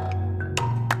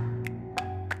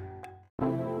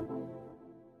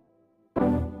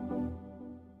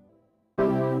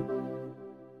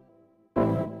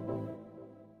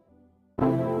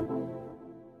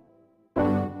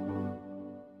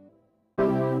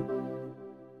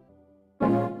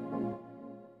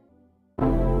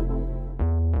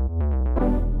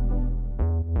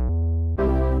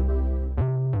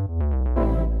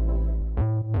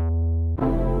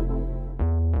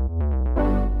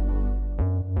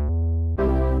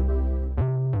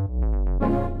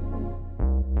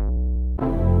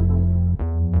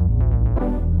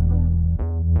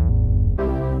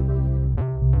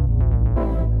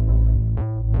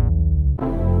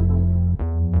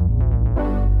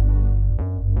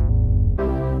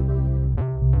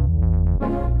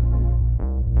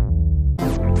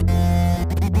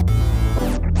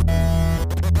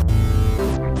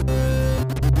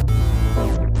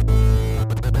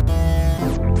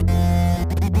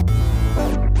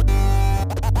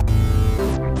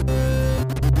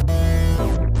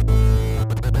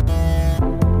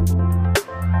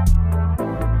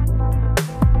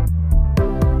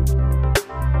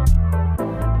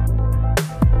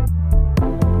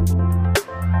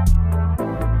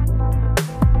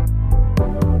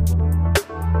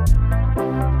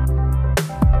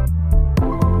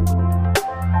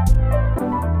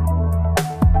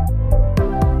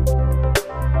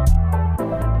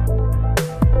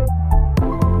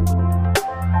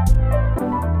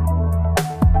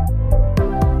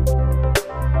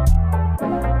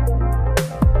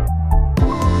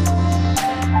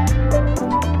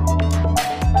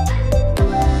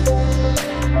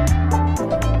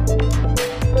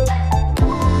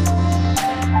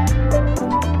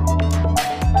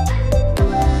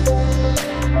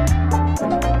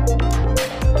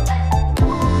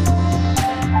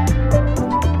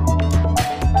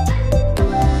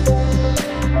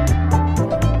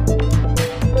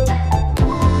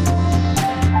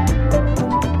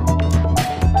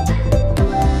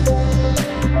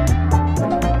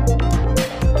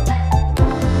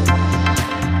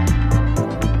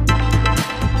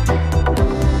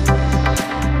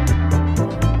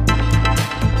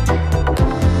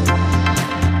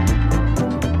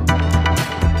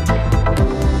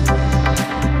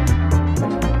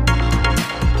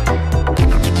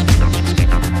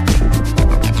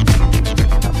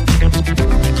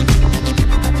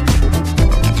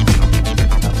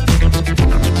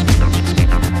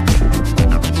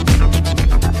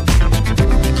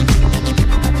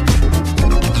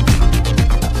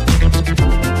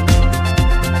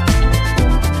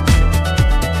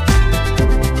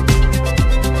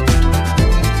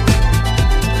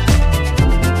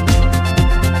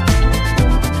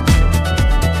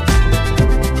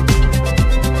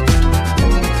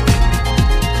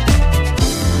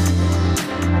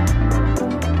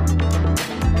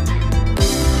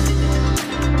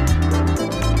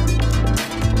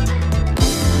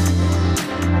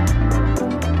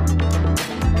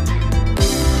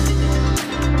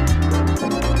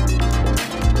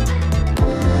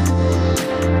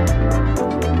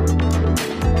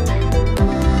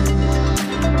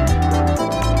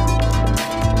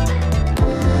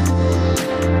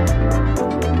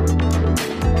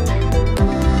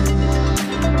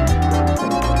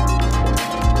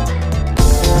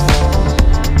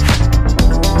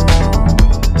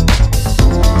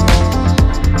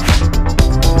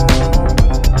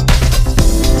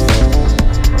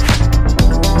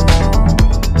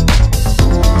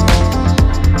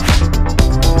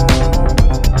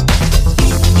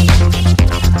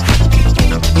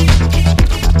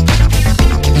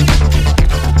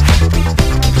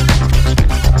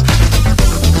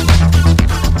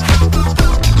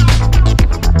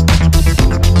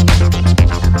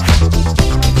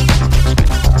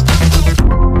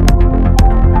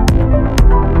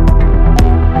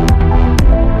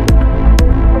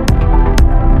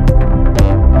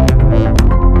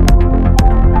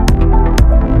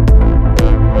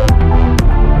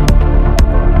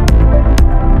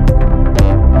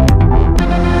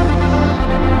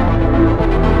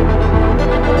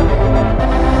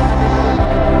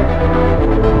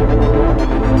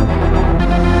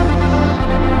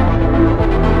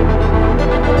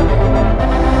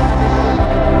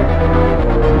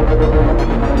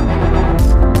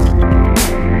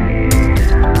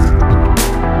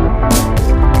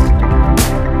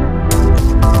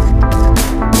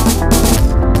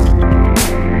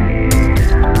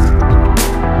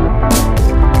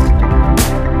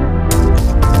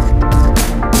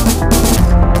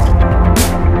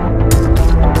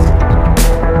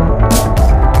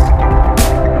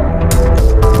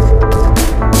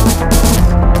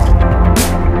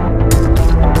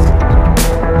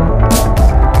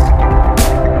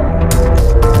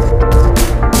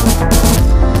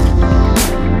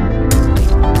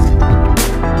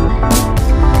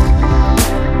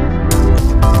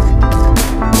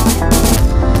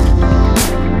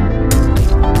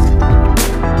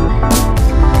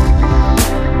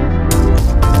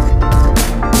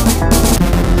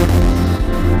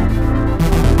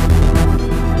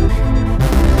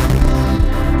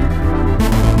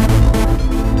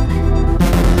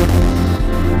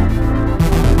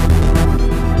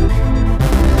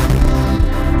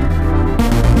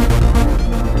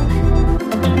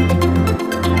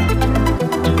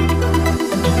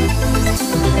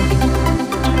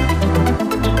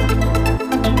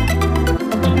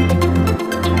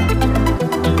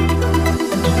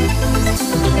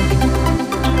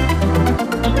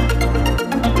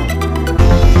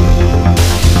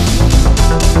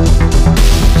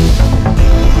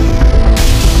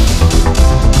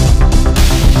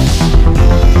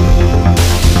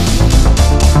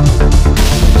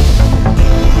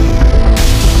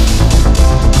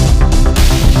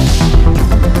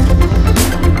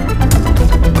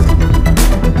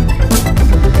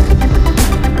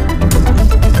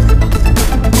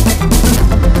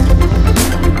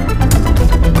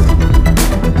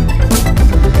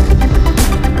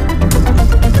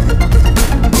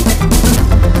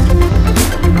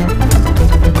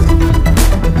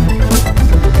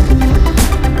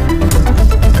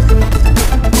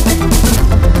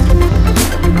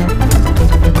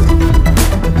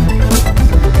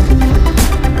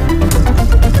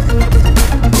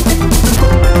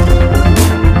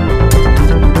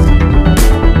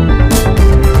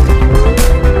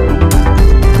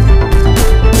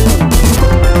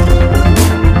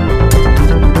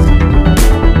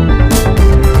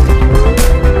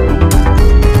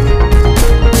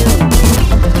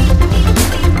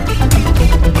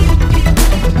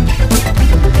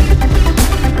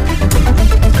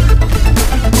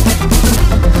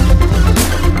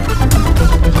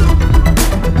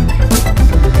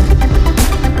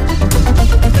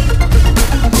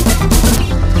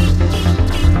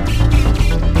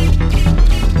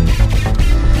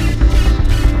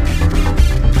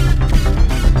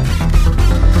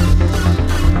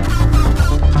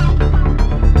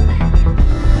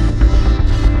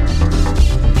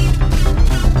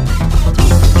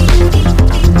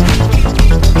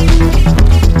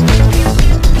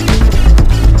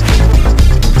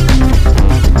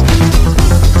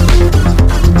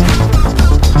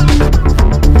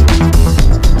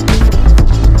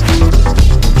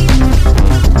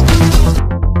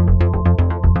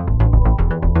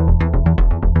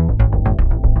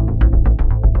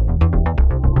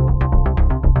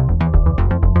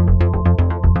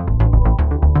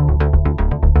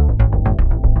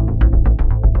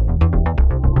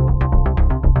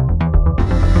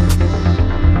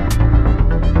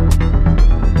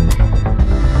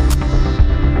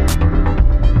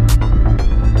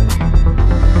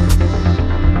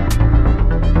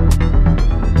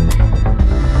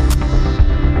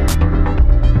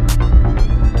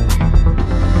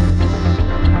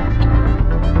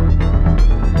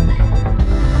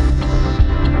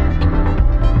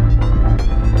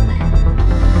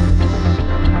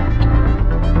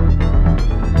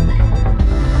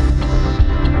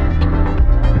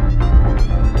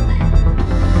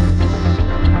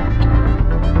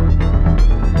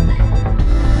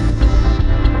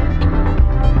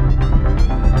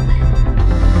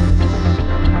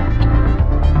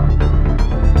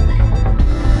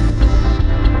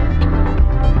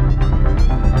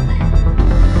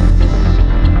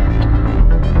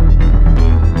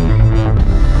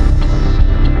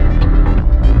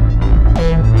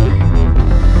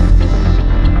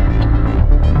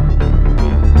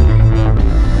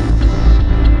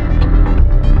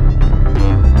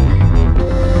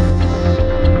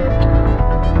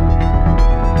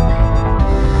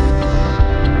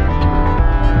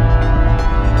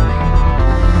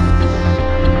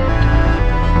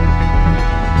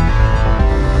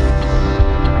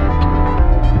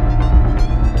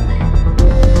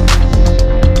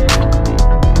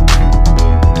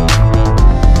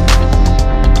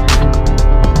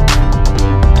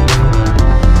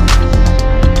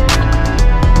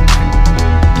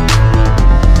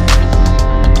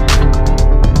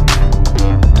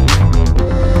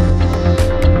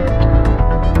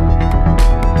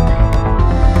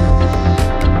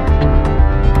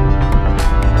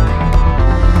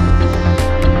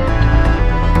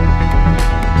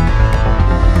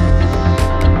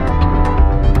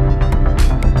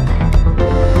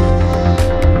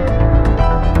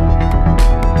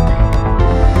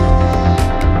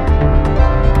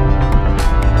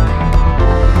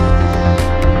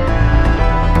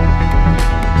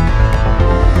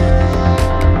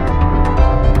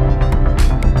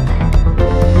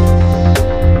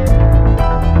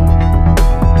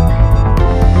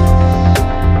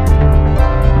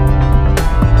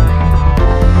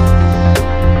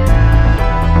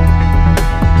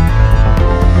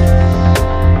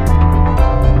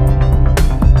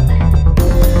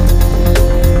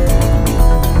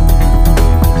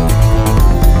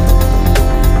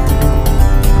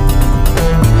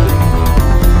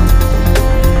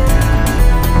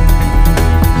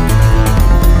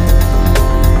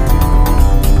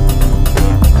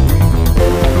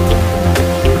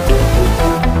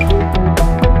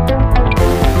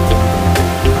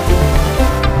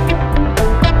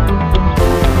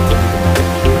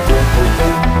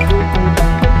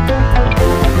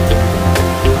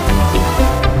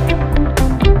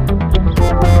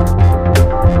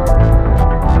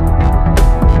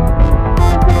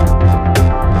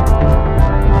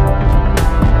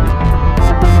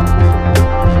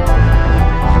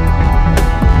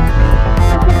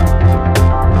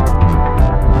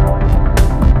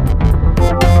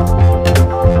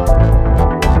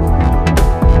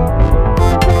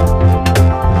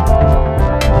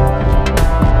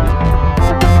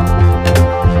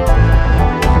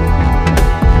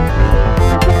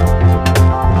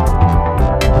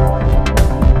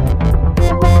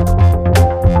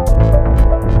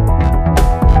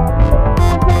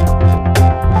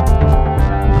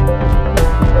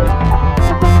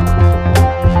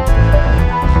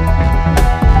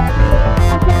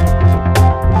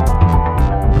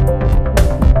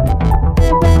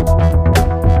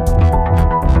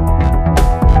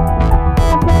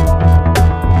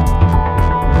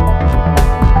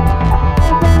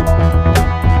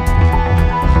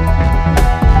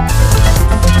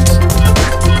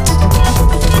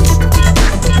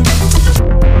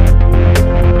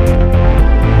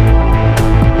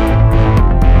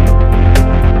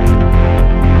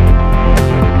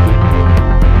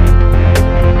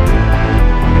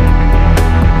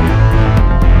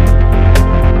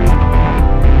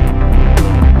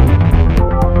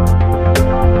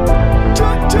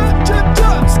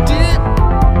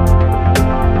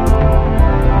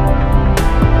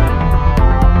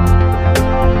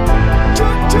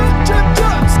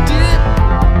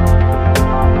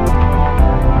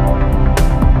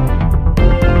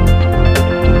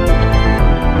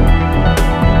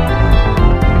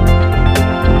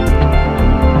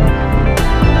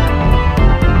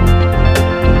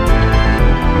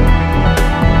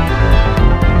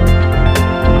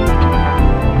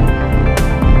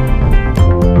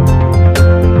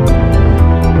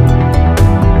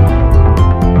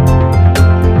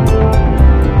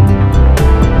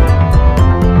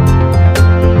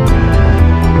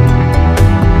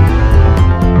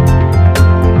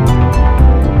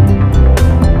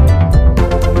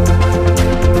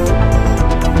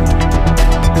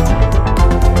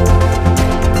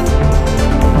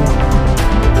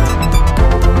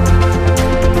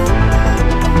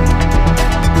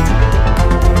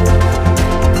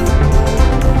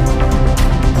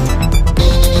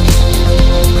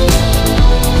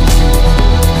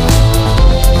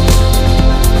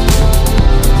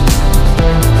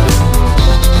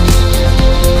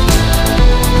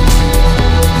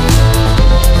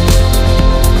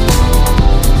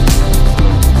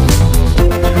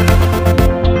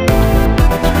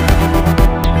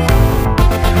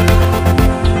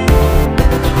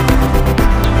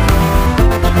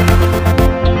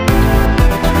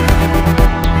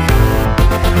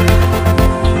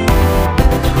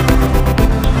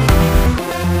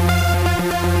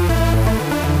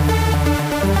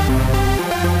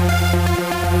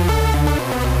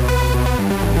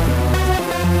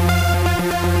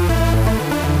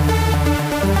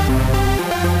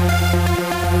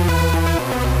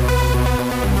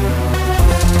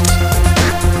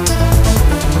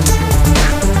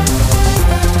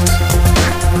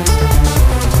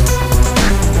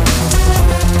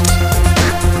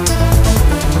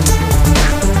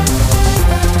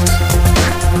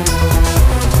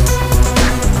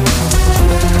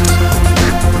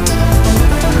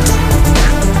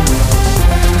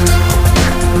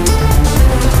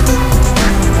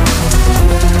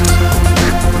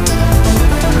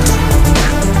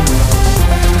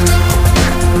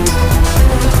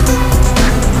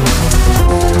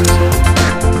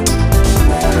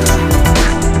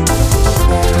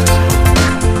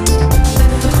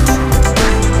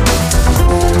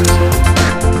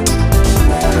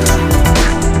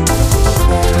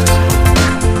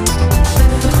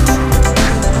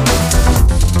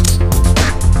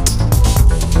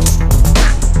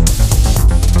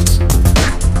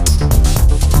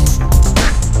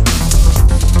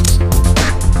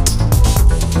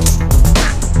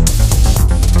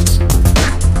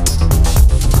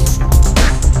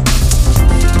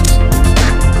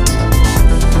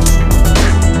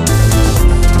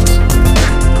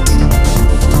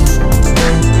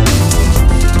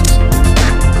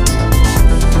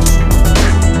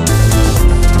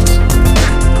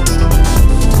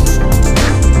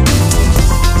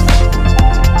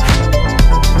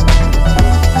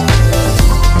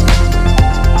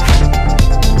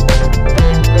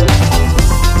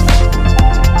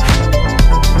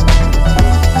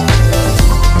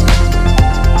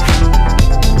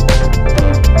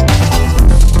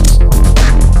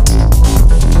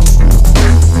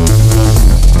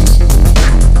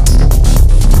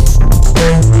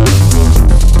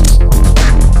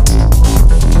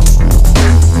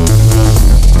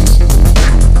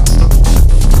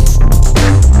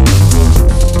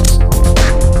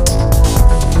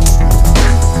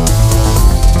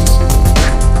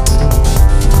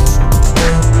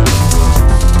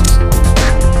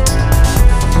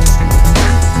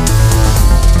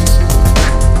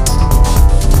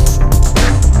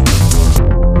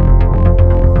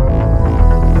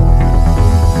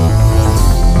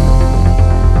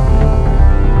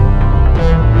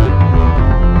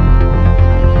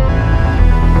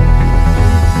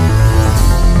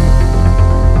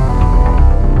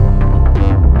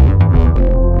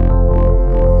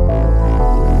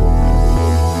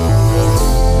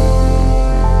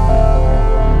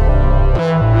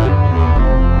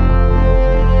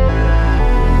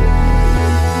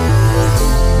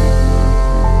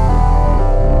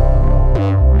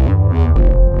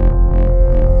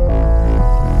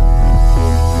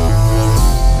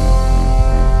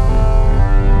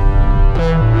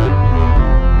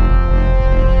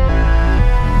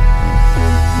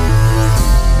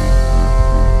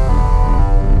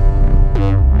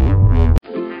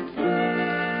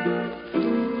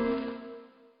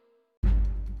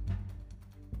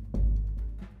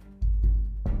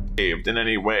 behaved in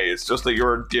any way. It's just that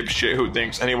you're a dipshit who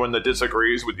thinks anyone that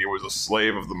disagrees with you is a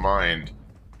slave of the mind.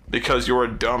 Because you're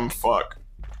a dumb fuck.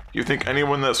 You think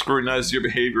anyone that scrutinizes your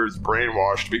behavior is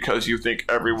brainwashed because you think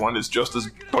everyone is just as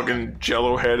fucking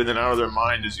jello-headed and out of their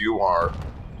mind as you are.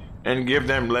 And give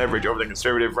them leverage over the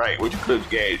conservative right, which includes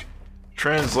Gage.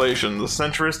 Translation: the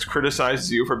centrist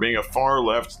criticizes you for being a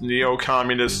far-left,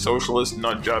 neo-communist, socialist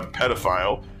nutjob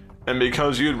pedophile, and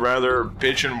because you'd rather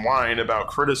bitch and whine about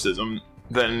criticism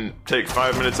than take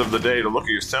 5 minutes of the day to look at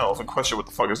yourself and question what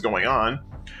the fuck is going on,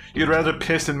 you'd rather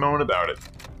piss and moan about it.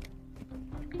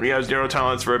 He has zero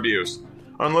tolerance for abuse.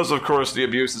 Unless, of course, the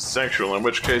abuse is sexual, in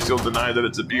which case you'll deny that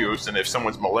it's abuse, and if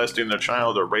someone's molesting their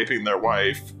child or raping their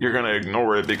wife, you're gonna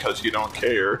ignore it because you don't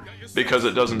care, because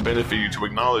it doesn't benefit you to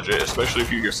acknowledge it, especially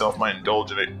if you yourself might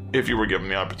indulge in it if you were given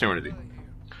the opportunity.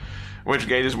 Which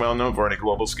Gage is well known for on a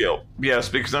global scale. Yes,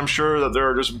 because I'm sure that there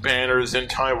are just banners in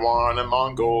Taiwan and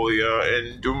Mongolia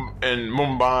and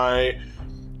Mumbai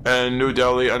and New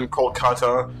Delhi and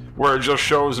Kolkata where it just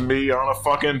shows me on a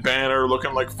fucking banner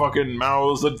looking like fucking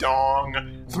Mao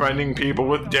Zedong threatening people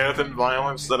with death and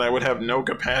violence that I would have no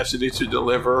capacity to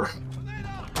deliver.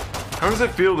 How does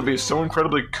it feel to be so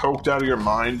incredibly coked out of your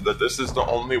mind that this is the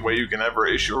only way you can ever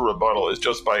issue a rebuttal is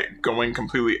just by going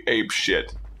completely ape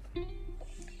shit?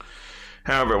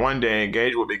 However, one day,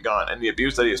 Gage will be gone, and the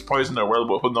abuse that he has poisoned the world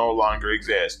will no longer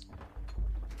exist.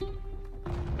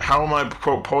 How am I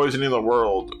poisoning the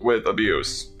world with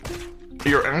abuse?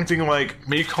 You're acting like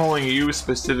me calling you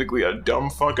specifically a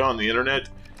dumb fuck on the internet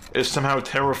is somehow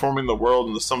terraforming the world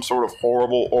into some sort of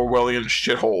horrible Orwellian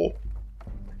shithole.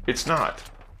 It's not.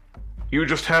 You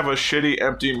just have a shitty,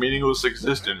 empty, meaningless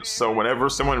existence, so whenever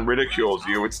someone ridicules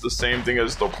you, it's the same thing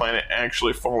as the planet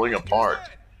actually falling apart.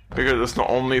 Because it's the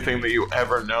only thing that you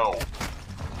ever know.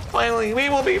 Finally, we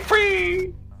will be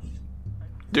free!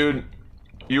 Dude,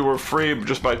 you were free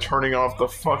just by turning off the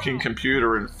fucking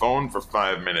computer and phone for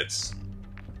 5 minutes.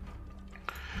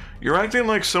 You're acting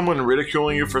like someone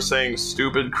ridiculing you for saying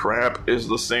stupid crap is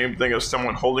the same thing as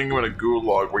someone holding you in a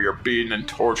gulag where you're beaten and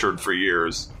tortured for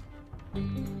years.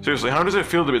 Seriously, how does it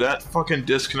feel to be that fucking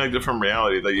disconnected from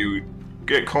reality that you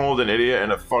get called an idiot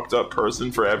and a fucked up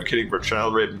person for advocating for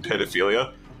child rape and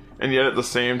pedophilia, and yet at the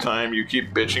same time you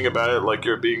keep bitching about it like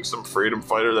you're being some freedom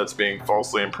fighter that's being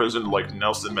falsely imprisoned like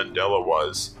Nelson Mandela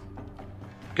was?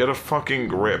 Get a fucking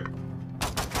grip.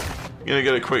 I'm gonna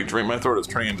get a quick drink, my throat is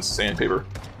turning into sandpaper.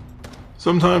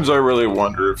 Sometimes I really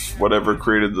wonder if whatever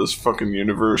created this fucking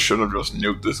universe should have just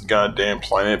nuked this goddamn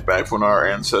planet back when our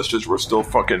ancestors were still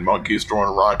fucking monkeys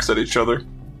throwing rocks at each other.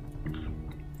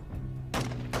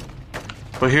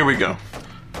 But here we go.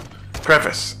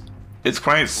 Preface. It's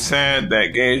quite sad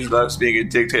that Gage loves being a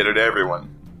dictator to everyone.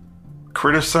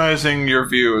 Criticizing your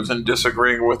views and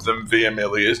disagreeing with them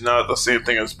vehemently is not the same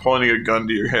thing as pointing a gun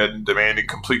to your head and demanding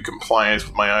complete compliance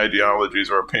with my ideologies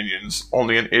or opinions.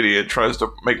 Only an idiot tries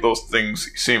to make those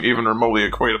things seem even remotely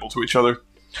equatable to each other.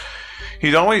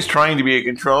 He's always trying to be a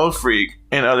control freak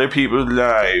in other people's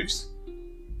lives.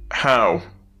 How?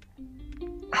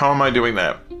 How am I doing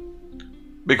that?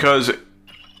 Because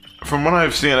from what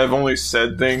I've seen, I've only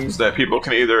said things that people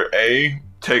can either A,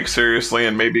 take seriously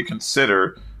and maybe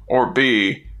consider, or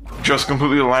B, just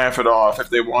completely laugh it off if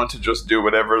they want to just do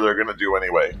whatever they're gonna do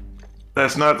anyway.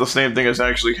 That's not the same thing as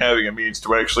actually having a means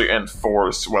to actually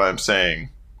enforce what I'm saying.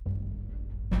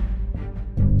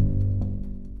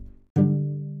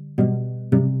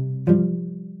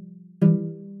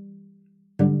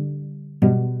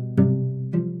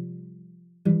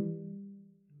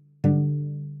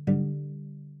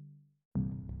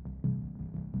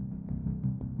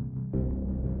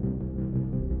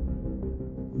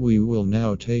 We will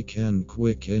now take a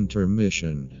quick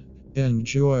intermission.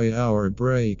 Enjoy our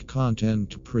break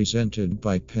content presented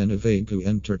by Penavega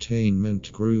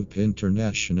Entertainment Group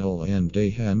International and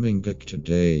A Hamingak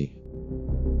today.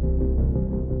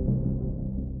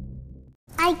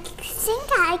 I think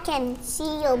I can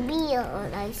see your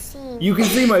beard. I see. You can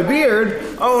see my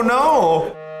beard? Oh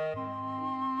no!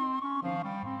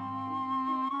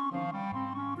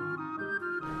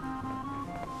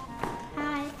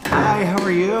 Hi, how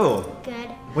are you? Good.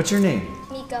 What's your name?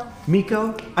 Nico.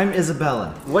 Miko? I'm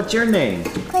Isabella. What's your name?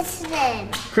 Kristen.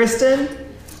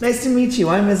 Kristen? Nice to meet you.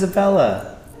 I'm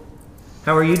Isabella.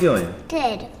 How are you doing?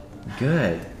 Good.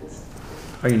 Good.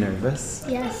 Are you nervous?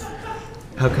 Yes.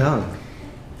 How come?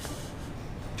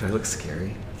 Do I look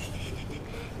scary?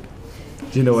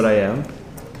 Do you know what I am?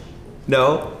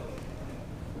 No?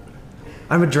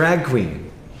 I'm a drag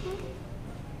queen.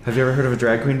 Have you ever heard of a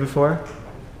drag queen before?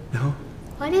 No?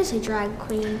 What is a drag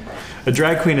queen? A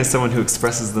drag queen is someone who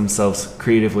expresses themselves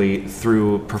creatively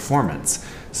through performance.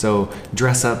 So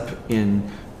dress up in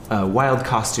wild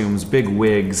costumes, big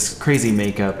wigs, crazy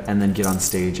makeup, and then get on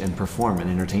stage and perform and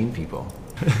entertain people.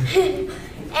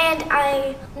 And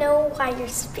I know why you're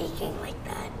speaking like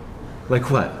that. Like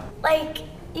what? Like,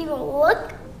 you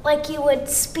look like you would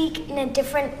speak in a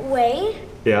different way,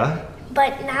 Yeah?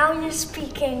 but now you're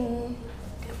speaking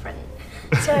different.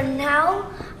 So now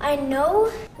I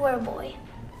know we're a boy.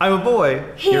 I'm a boy.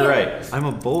 You're Yeah. right. I'm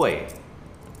a boy.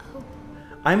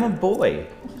 I'm a boy.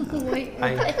 Wait,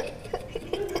 I-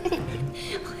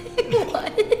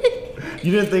 what?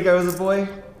 You didn't think I was a boy?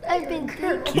 I've been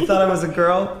thinking. You thought I was a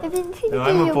girl? I've been thinking. No,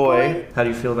 I'm a you're boy. How do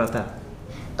you feel about that?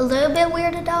 A little bit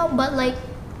weirded out, but like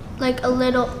a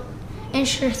little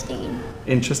interesting.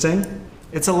 Interesting?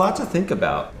 It's a lot to think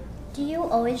about. Do you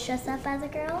always dress up as a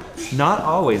girl? Not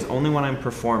always, only when I'm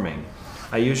performing.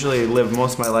 I usually live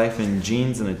most of my life in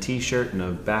jeans and a t-shirt and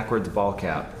a backwards ball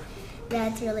cap.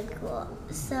 That's really cool.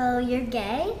 So you're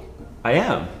gay? I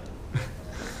am.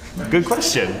 Good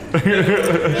question.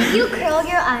 Did you curl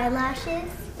your eyelashes?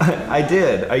 I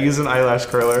did. I use an eyelash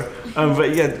curler.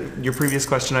 But yeah, your previous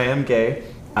question, I am gay.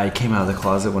 I came out of the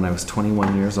closet when I was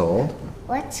 21 years old.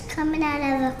 What's coming out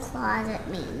of the closet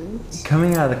means?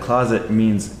 Coming out of the closet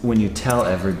means when you tell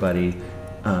everybody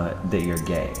that you're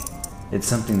gay. It's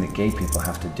something that gay people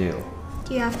have to do.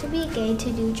 Do you have to be gay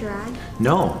to do drag?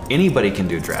 No, anybody can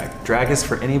do drag. Drag is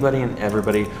for anybody and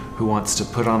everybody who wants to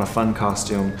put on a fun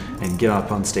costume and get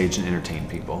up on stage and entertain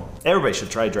people. Everybody should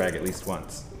try drag at least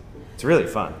once. It's really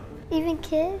fun. Even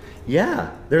kids?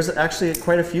 Yeah, there's actually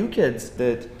quite a few kids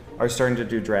that are starting to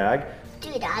do drag.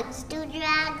 Do dogs do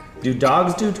drag? Do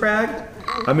dogs do drag?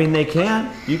 I mean, they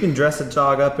can. You can dress a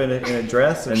dog up in a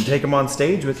dress and take them on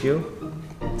stage with you.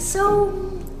 So,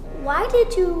 why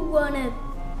did you want to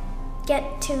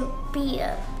get to be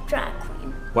a drag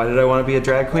queen? Why did I want to be a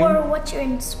drag queen? Or what's your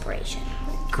inspiration?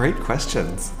 Great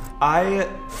questions. I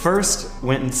first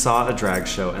went and saw a drag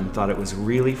show and thought it was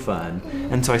really fun.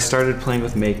 And so I started playing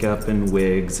with makeup and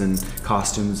wigs and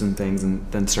costumes and things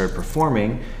and then started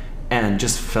performing and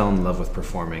just fell in love with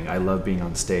performing. I love being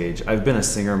on stage. I've been a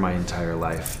singer my entire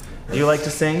life. Do you like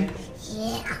to sing?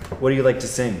 Yeah. What do you like to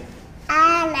sing?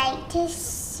 I like to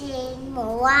sing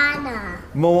Moana.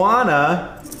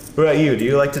 Moana? What about you? Do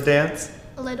you like to dance?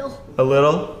 A little. A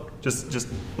little? Just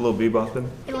a little bebopping?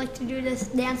 I like to do this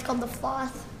dance called the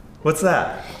floss. What's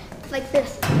that? Like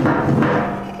this.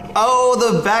 Oh,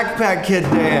 the backpack kid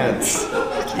dance.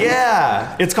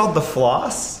 Yeah. It's called the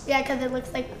floss? Yeah, because it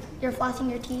looks like you're flossing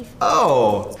your teeth.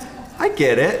 Oh, I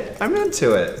get it. I'm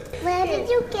into it. Where did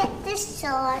you get this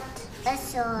sword? The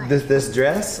sword. This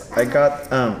dress, I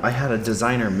got, I had a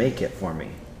designer make it for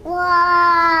me.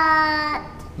 What?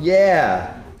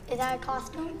 Yeah. Is that a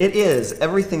costume? It is.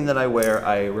 Everything that I wear,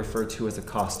 I refer to as a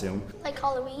costume. Like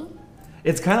Halloween?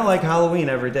 It's kind of like Halloween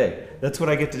every day. That's what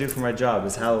I get to do for my job,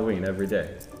 is Halloween every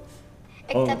day.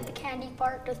 Except the candy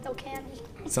part, there's no candy.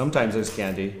 Sometimes there's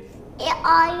candy.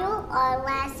 Are your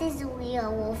eyelashes real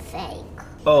or fake?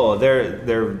 Oh,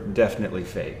 they're definitely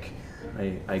fake.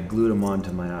 I glued them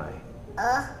onto my eye.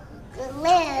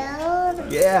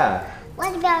 Glued? Yeah.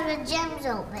 What about the gems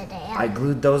over there? I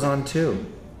glued those on too.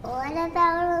 What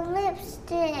about the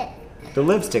lipstick? The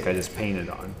lipstick I just painted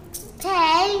on.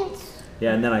 Paint?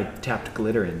 Yeah, and then I tapped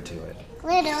glitter into it.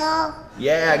 Glitter?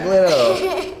 Yeah,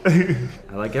 glitter.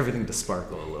 I like everything to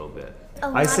sparkle a little bit.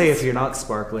 I say if you're not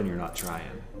sparkling, you're not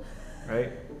trying.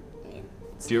 Right?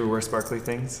 Do you ever wear sparkly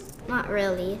things? Not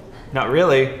really. Not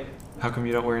really? How come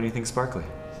you don't wear anything sparkly?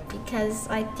 Because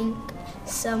I think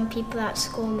some people at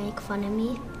school make fun of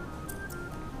me.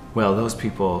 Well, those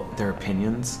people, their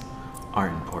opinions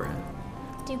aren't important.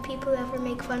 Do people ever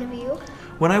make fun of you?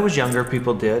 When I was younger,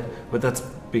 people did, but that's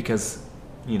because,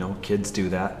 you know, kids do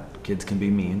that. Kids can be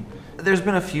mean. There's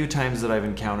been a few times that I've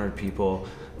encountered people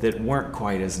that weren't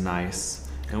quite as nice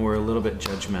and were a little bit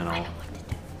judgmental. I know what to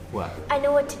do. What? I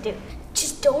know what to do.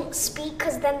 Just don't speak,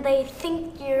 because then they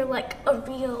think you're like a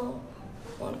real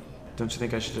one. Don't you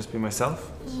think I should just be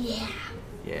myself? Yeah.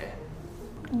 Yeah.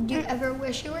 Do you ever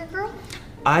wish you were a girl?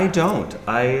 I don't.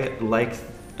 I like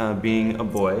being a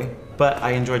boy, but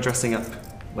I enjoy dressing up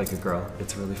like a girl.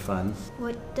 It's really fun.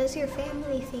 What does your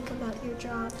family think about your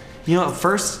job? You know, at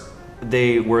first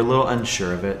they were a little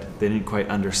unsure of it. They didn't quite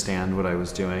understand what I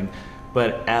was doing.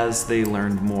 But as they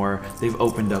learned more, they've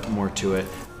opened up more to it.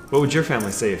 What would your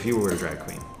family say if you were a drag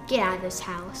queen? Get out of this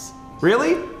house.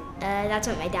 Really? That's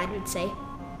what my dad would say.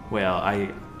 Well,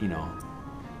 you know,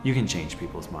 you can change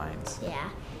people's minds. Yeah.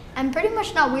 I'm pretty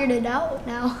much not weirded out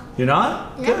now. You're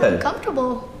not? Yeah, Good. I'm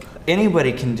comfortable.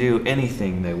 Anybody can do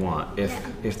anything they want.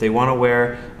 If they want to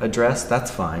wear a dress, that's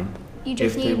fine. You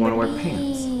just if need they want to to wear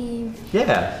pants.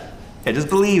 Yeah. Yeah, just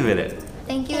believe in it.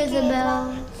 Thank you,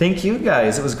 Isabel. Thank you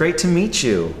guys. It was great to meet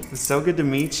you. It was so good to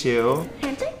meet you.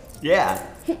 Handshake? Yeah.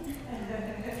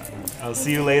 I'll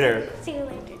see you later. See you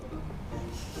later.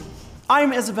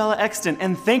 I'm Isabella Exton,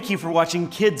 and thank you for watching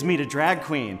Kids Meet a Drag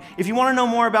Queen. If you want to know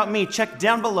more about me, check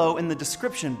down below in the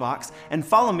description box and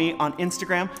follow me on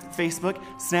Instagram, Facebook,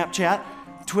 Snapchat,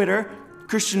 Twitter,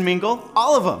 Christian Mingle,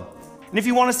 all of them. And if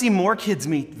you want to see more Kids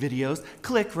Meet videos,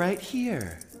 click right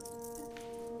here.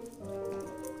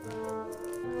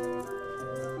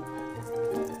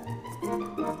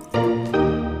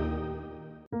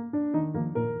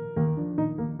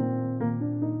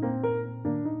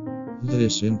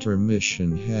 This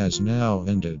intermission has now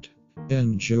ended.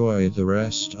 Enjoy the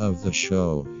rest of the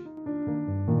show.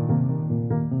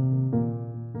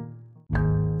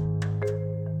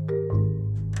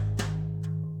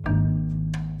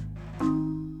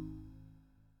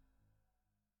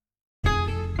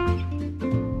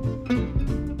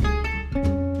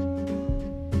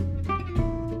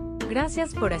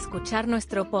 Gracias por escuchar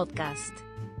nuestro podcast.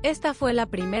 Esta fue la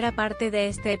primera parte de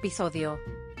este episodio.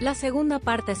 La segunda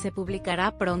parte se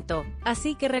publicará pronto,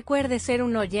 así que recuerde ser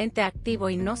un oyente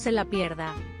activo y no se la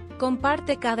pierda.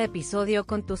 Comparte cada episodio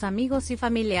con tus amigos y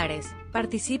familiares,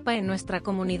 participa en nuestra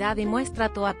comunidad y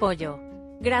muestra tu apoyo.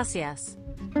 Gracias.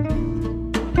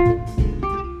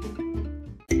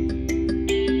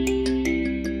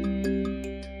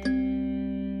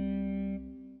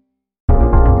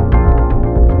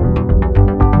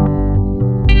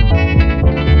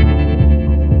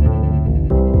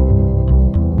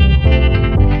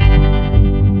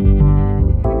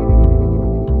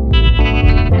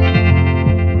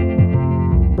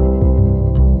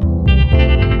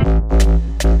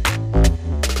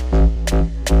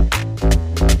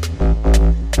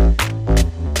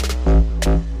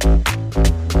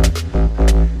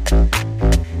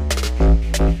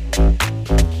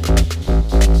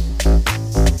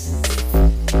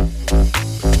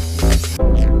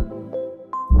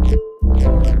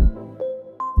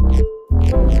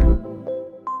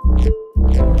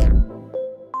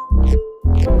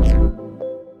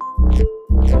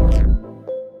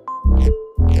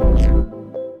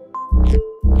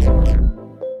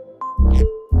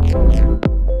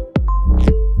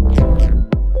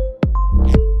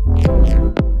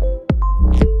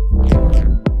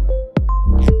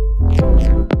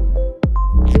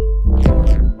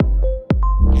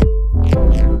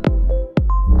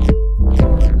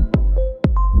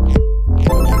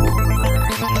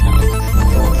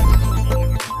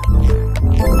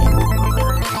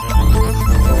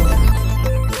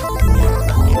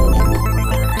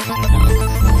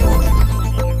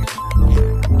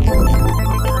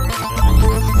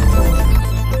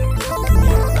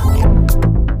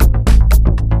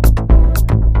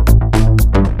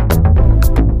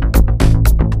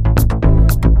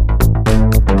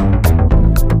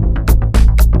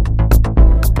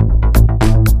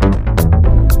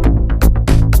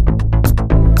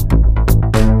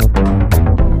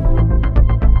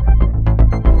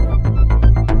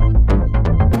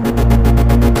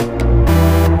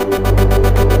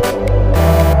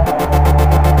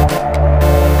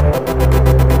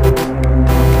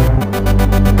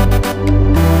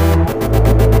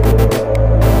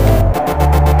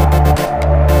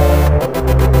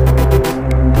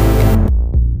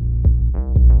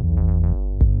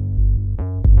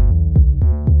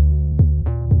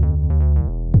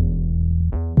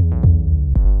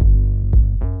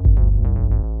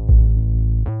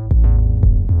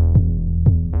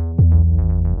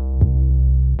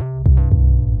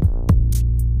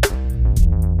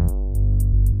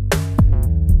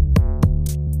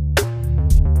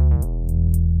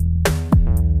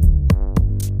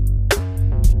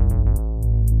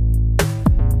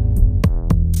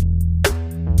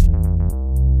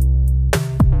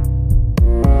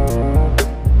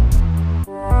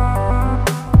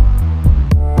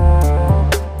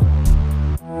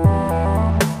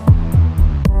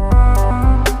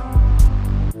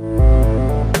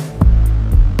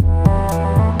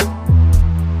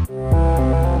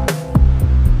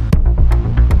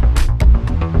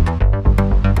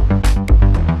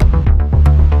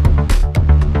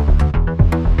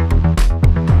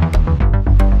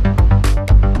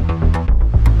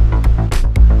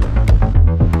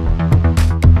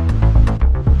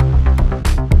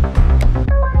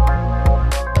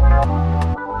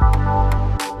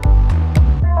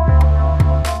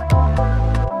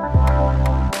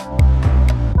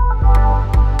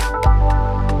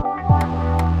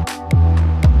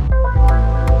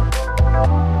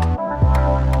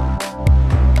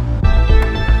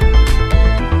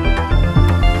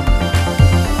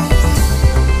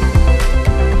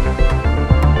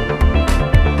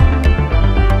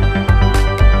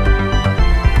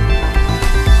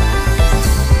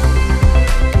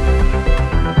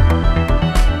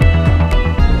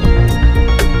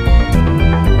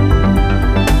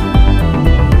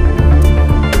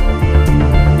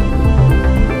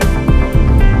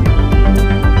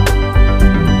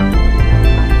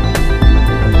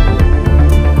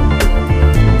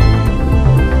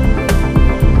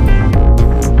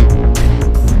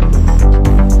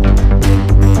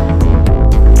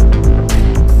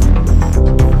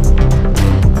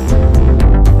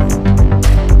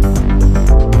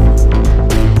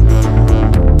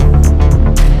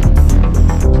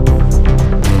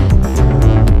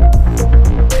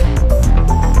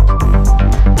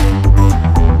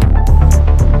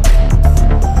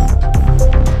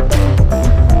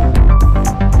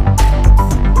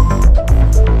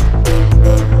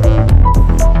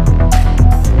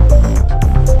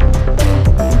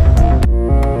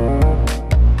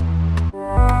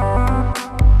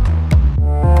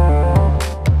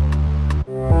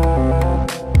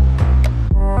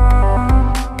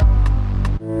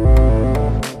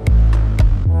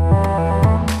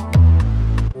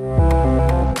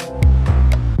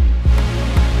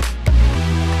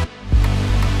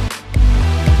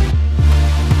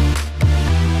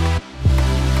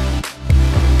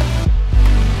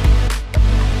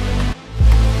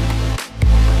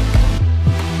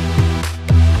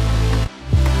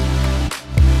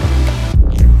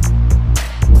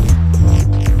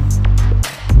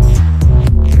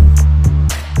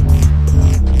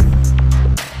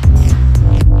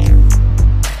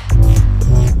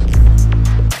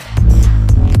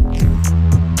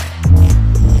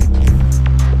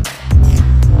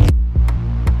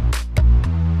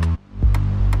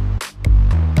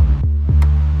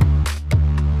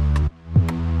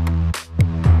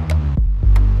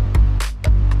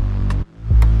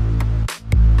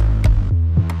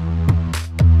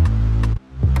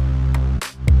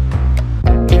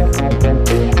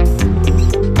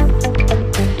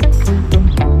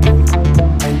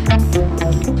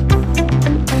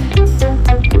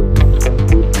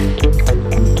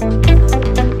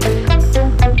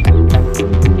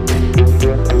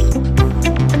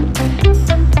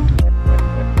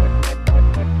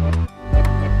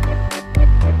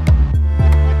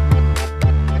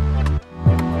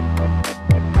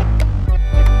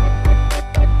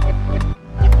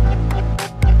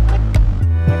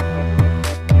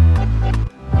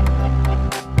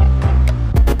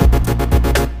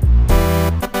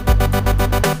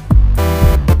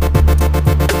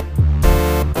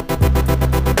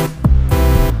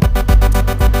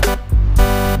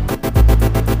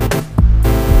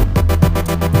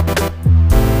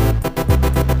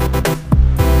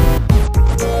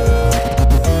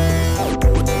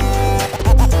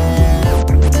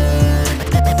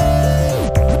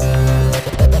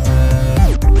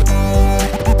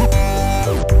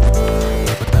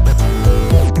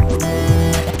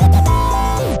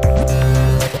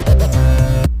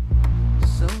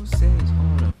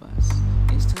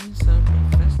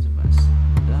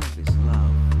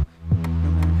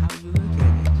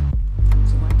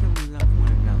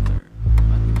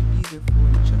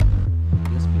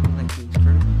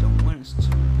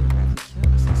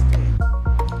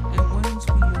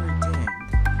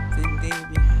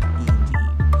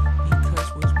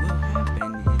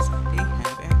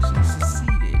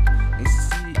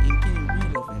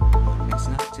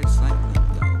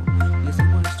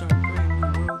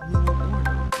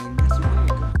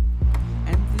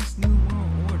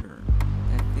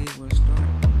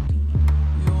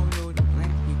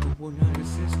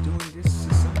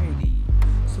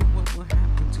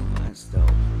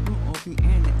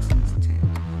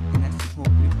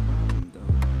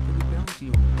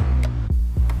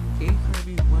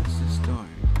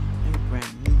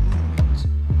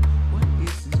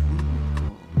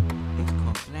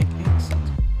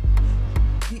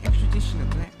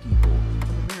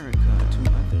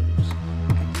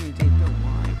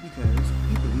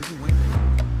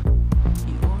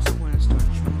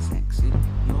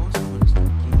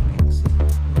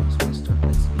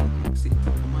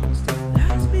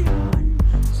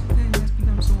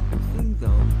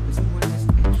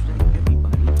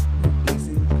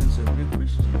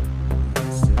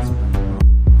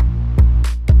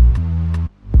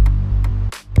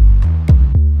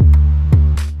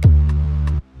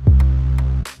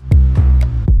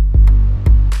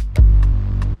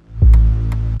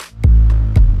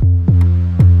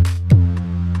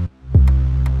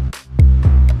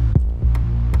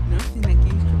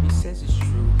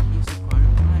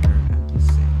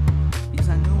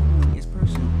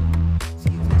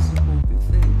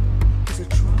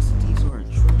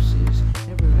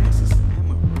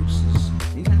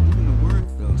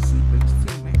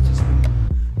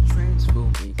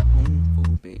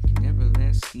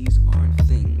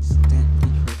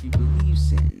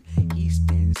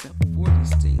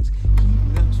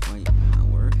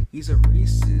 He's a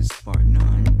racist, bar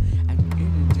none. At the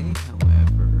end of the day,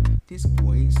 however, this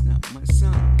boy is not my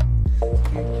son.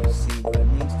 Can't you see what it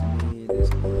means to me? This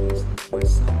boy is not my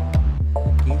son.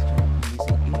 Gage Kirby is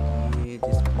an idiot.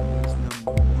 This boy is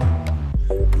number one.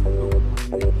 Number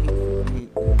one, they hate for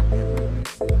hate, they never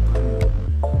miss it fun.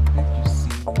 Can't you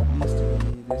see what it means to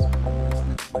me? This boy is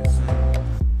not my son.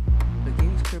 But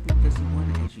Gage Kirby doesn't want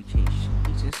an education.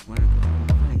 He just want to go and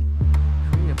fight.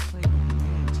 Create a fight of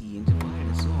humanity and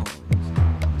divide us all.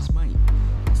 This might.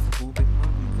 That's the whole big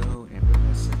problem though.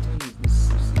 Nevertheless, I tell you this,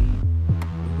 you see.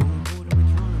 We're going to hold him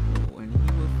accountable and he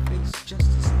will face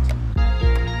justice in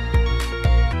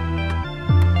time.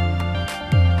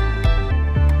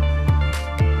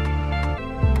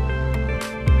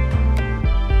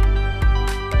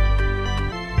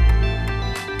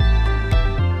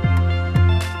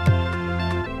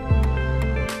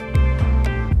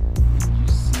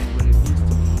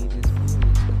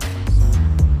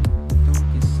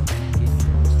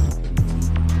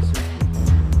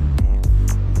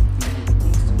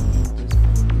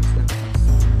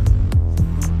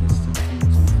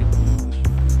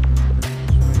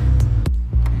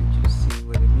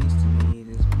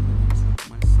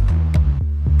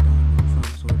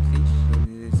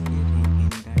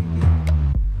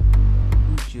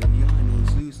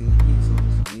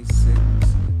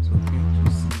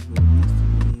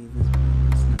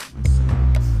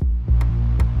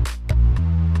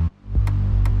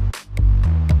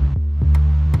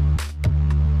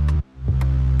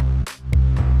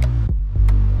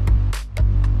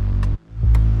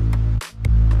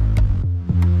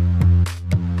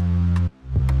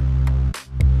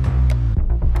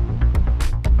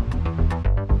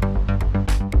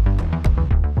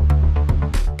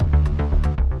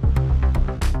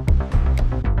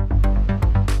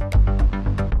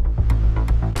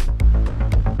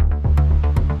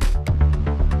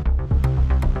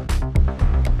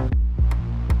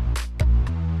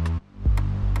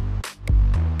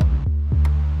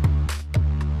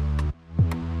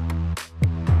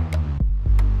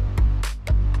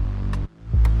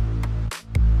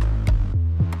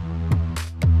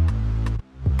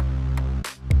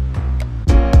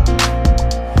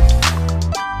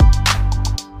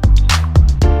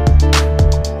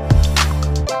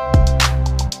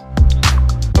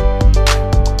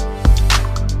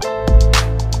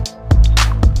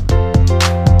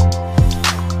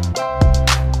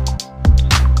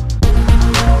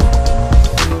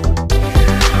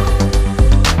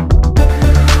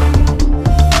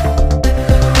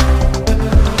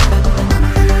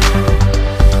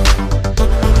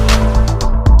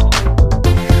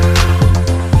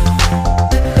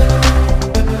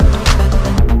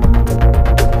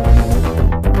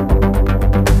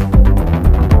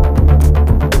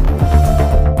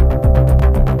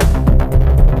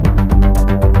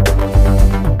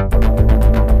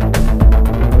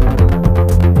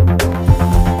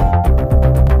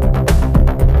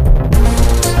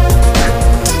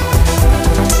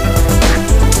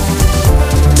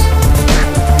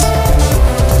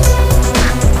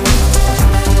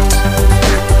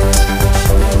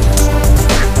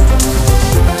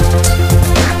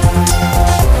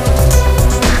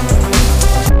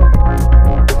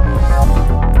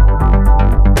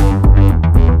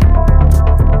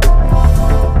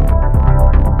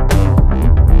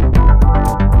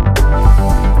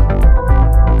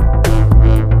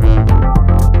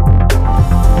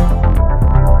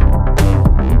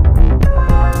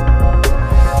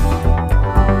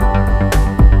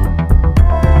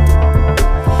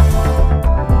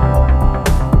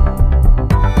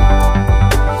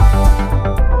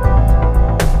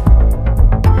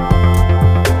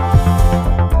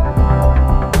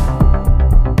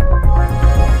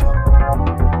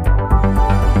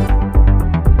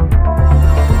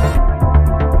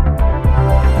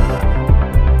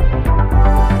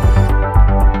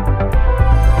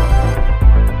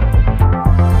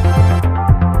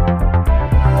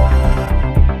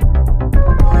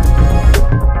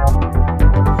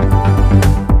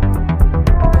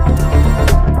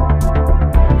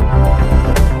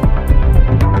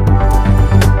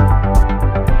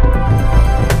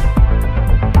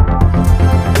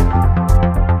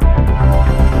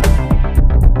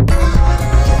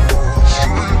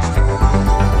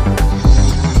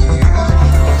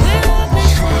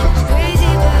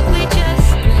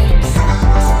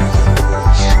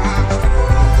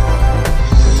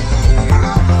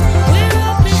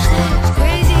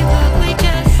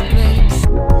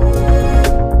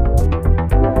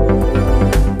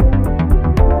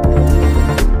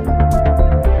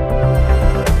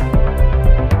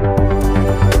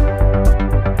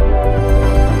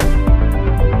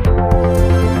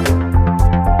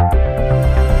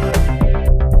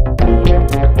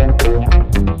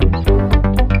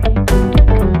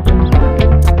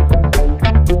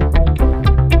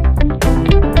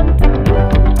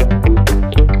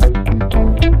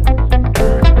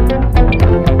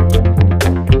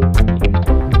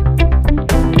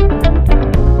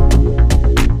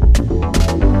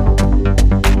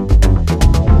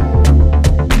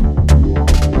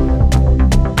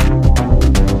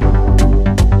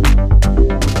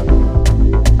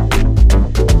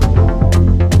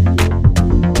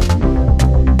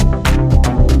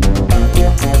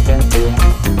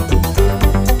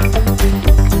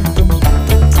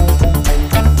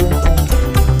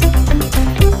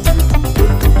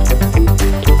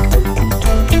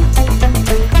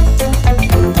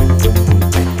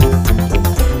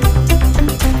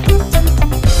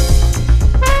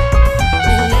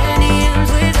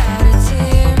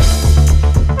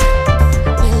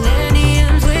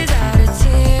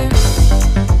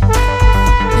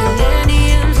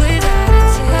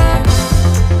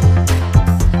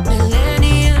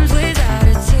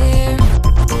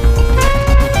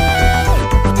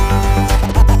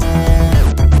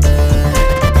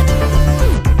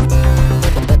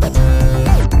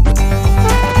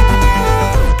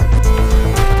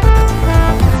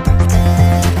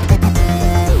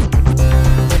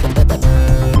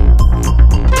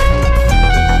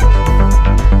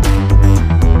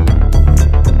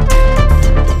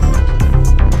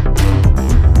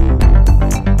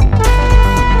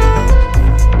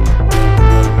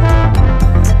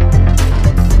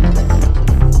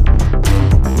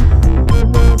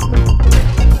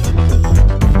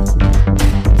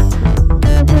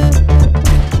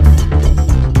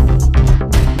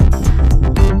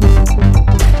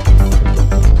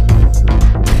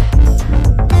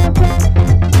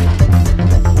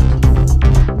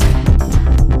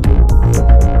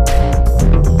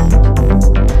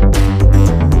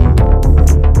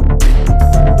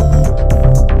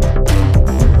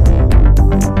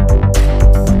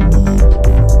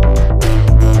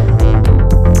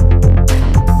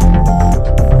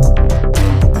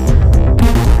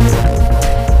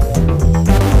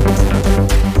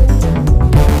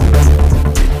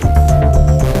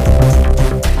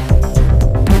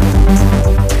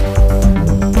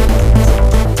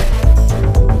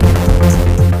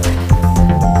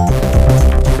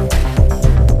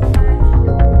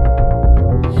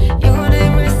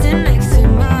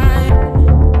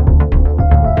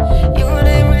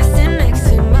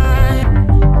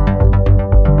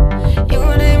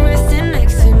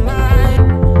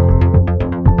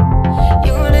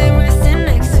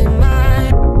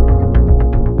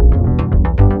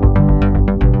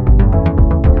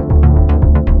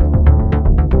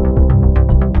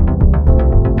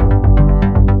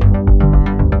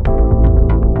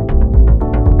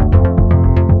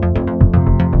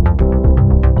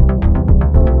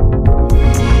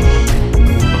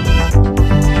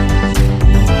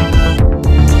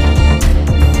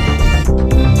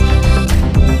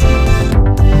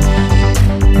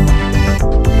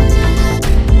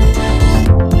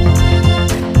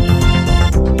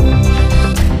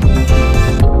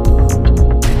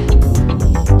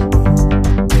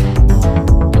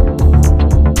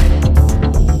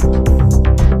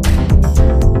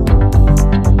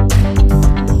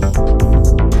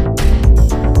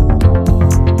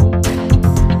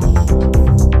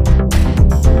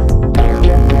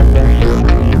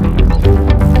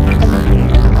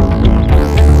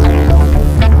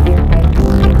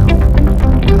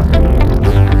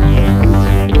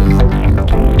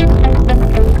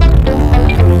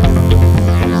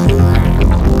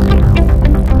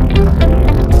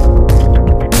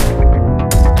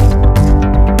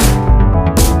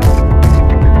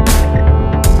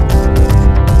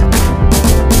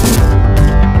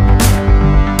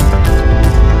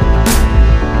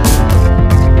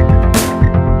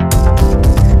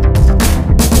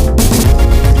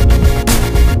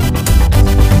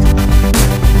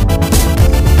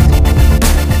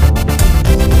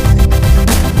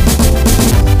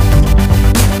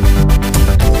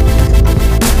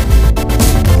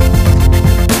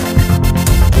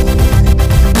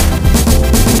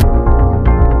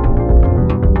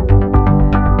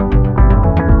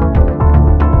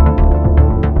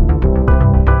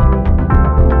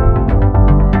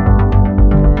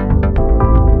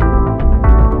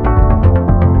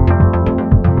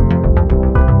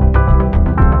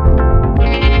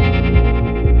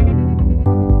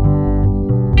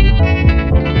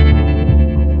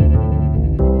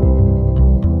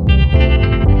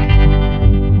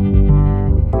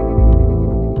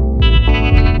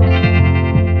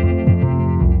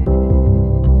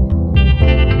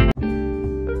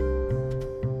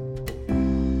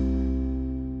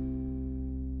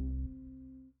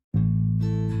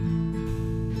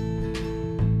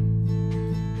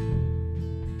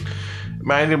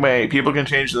 By the way, people can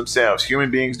change themselves.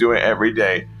 Human beings do it every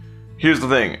day. Here's the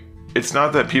thing. It's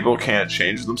not that people can't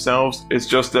change themselves. It's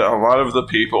just that a lot of the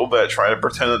people that try to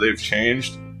pretend that they've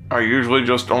changed are usually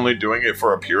just only doing it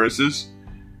for appearances.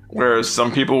 Whereas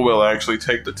some people will actually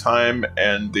take the time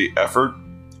and the effort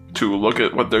to look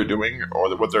at what they're doing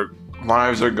or what their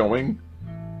lives are going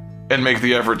and make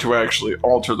the effort to actually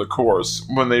alter the course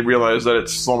when they realize that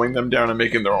it's slowing them down and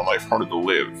making their own life harder to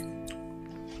live.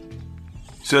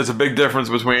 So there's a big difference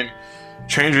between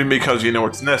changing because you know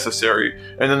it's necessary,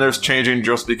 and then there's changing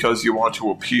just because you want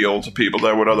to appeal to people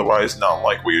that would otherwise not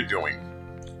like what you're doing.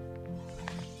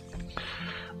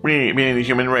 We, meaning the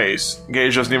human race.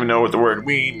 Gage doesn't even know what the word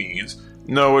we means.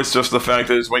 No, it's just the fact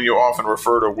that when you often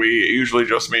refer to we, it usually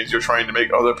just means you're trying to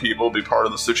make other people be part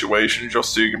of the situation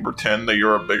just so you can pretend that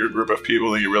you're a bigger group of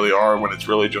people than you really are when it's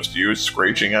really just you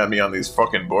screeching at me on these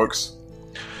fucking books.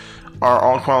 Are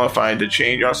all qualified to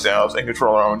change ourselves and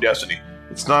control our own destiny.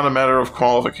 It's not a matter of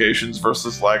qualifications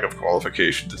versus lack of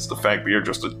qualifications. It's the fact that you're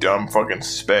just a dumb fucking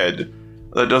sped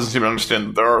that doesn't seem to understand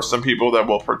that there are some people that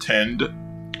will pretend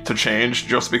to change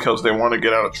just because they want to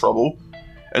get out of trouble.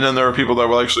 And then there are people that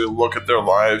will actually look at their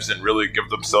lives and really give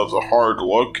themselves a hard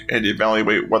look and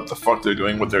evaluate what the fuck they're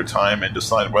doing with their time and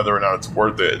decide whether or not it's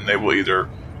worth it. And they will either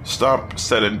stop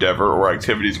said endeavor or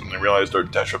activities when they realize they're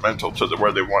detrimental to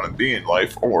where they want to be in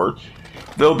life, or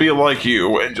they'll be like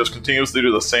you and just continuously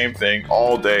do the same thing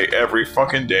all day, every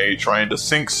fucking day, trying to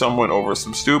sink someone over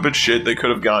some stupid shit they could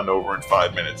have gotten over in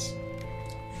 5 minutes.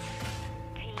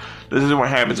 This is what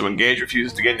happens when Gage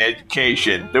refuses to get an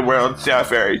education. The world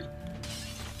suffers.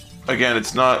 Again,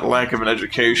 it's not lack of an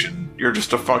education. You're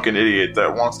just a fucking idiot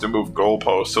that wants to move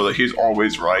goalposts so that he's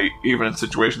always right, even in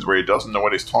situations where he doesn't know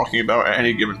what he's talking about at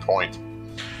any given point.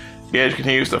 Gage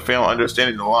continues to fail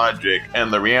understanding the logic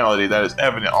and the reality that is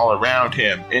evident all around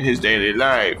him in his daily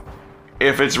life.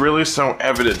 If it's really so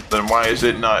evident, then why is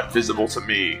it not visible to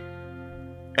me?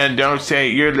 And don't say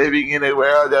you're living in a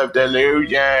world of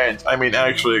delusions. I mean,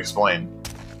 actually explain.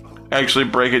 Actually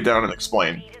break it down and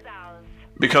explain.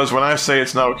 Because when I say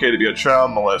it's not okay to be a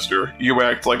child molester, you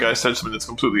act like I said something that's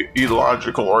completely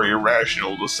illogical or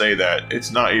irrational to say that.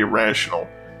 It's not irrational.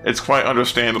 It's quite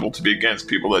understandable to be against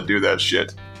people that do that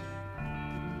shit.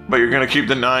 But you're gonna keep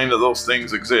denying that those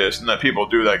things exist and that people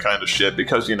do that kind of shit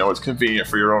because you know it's convenient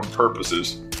for your own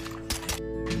purposes.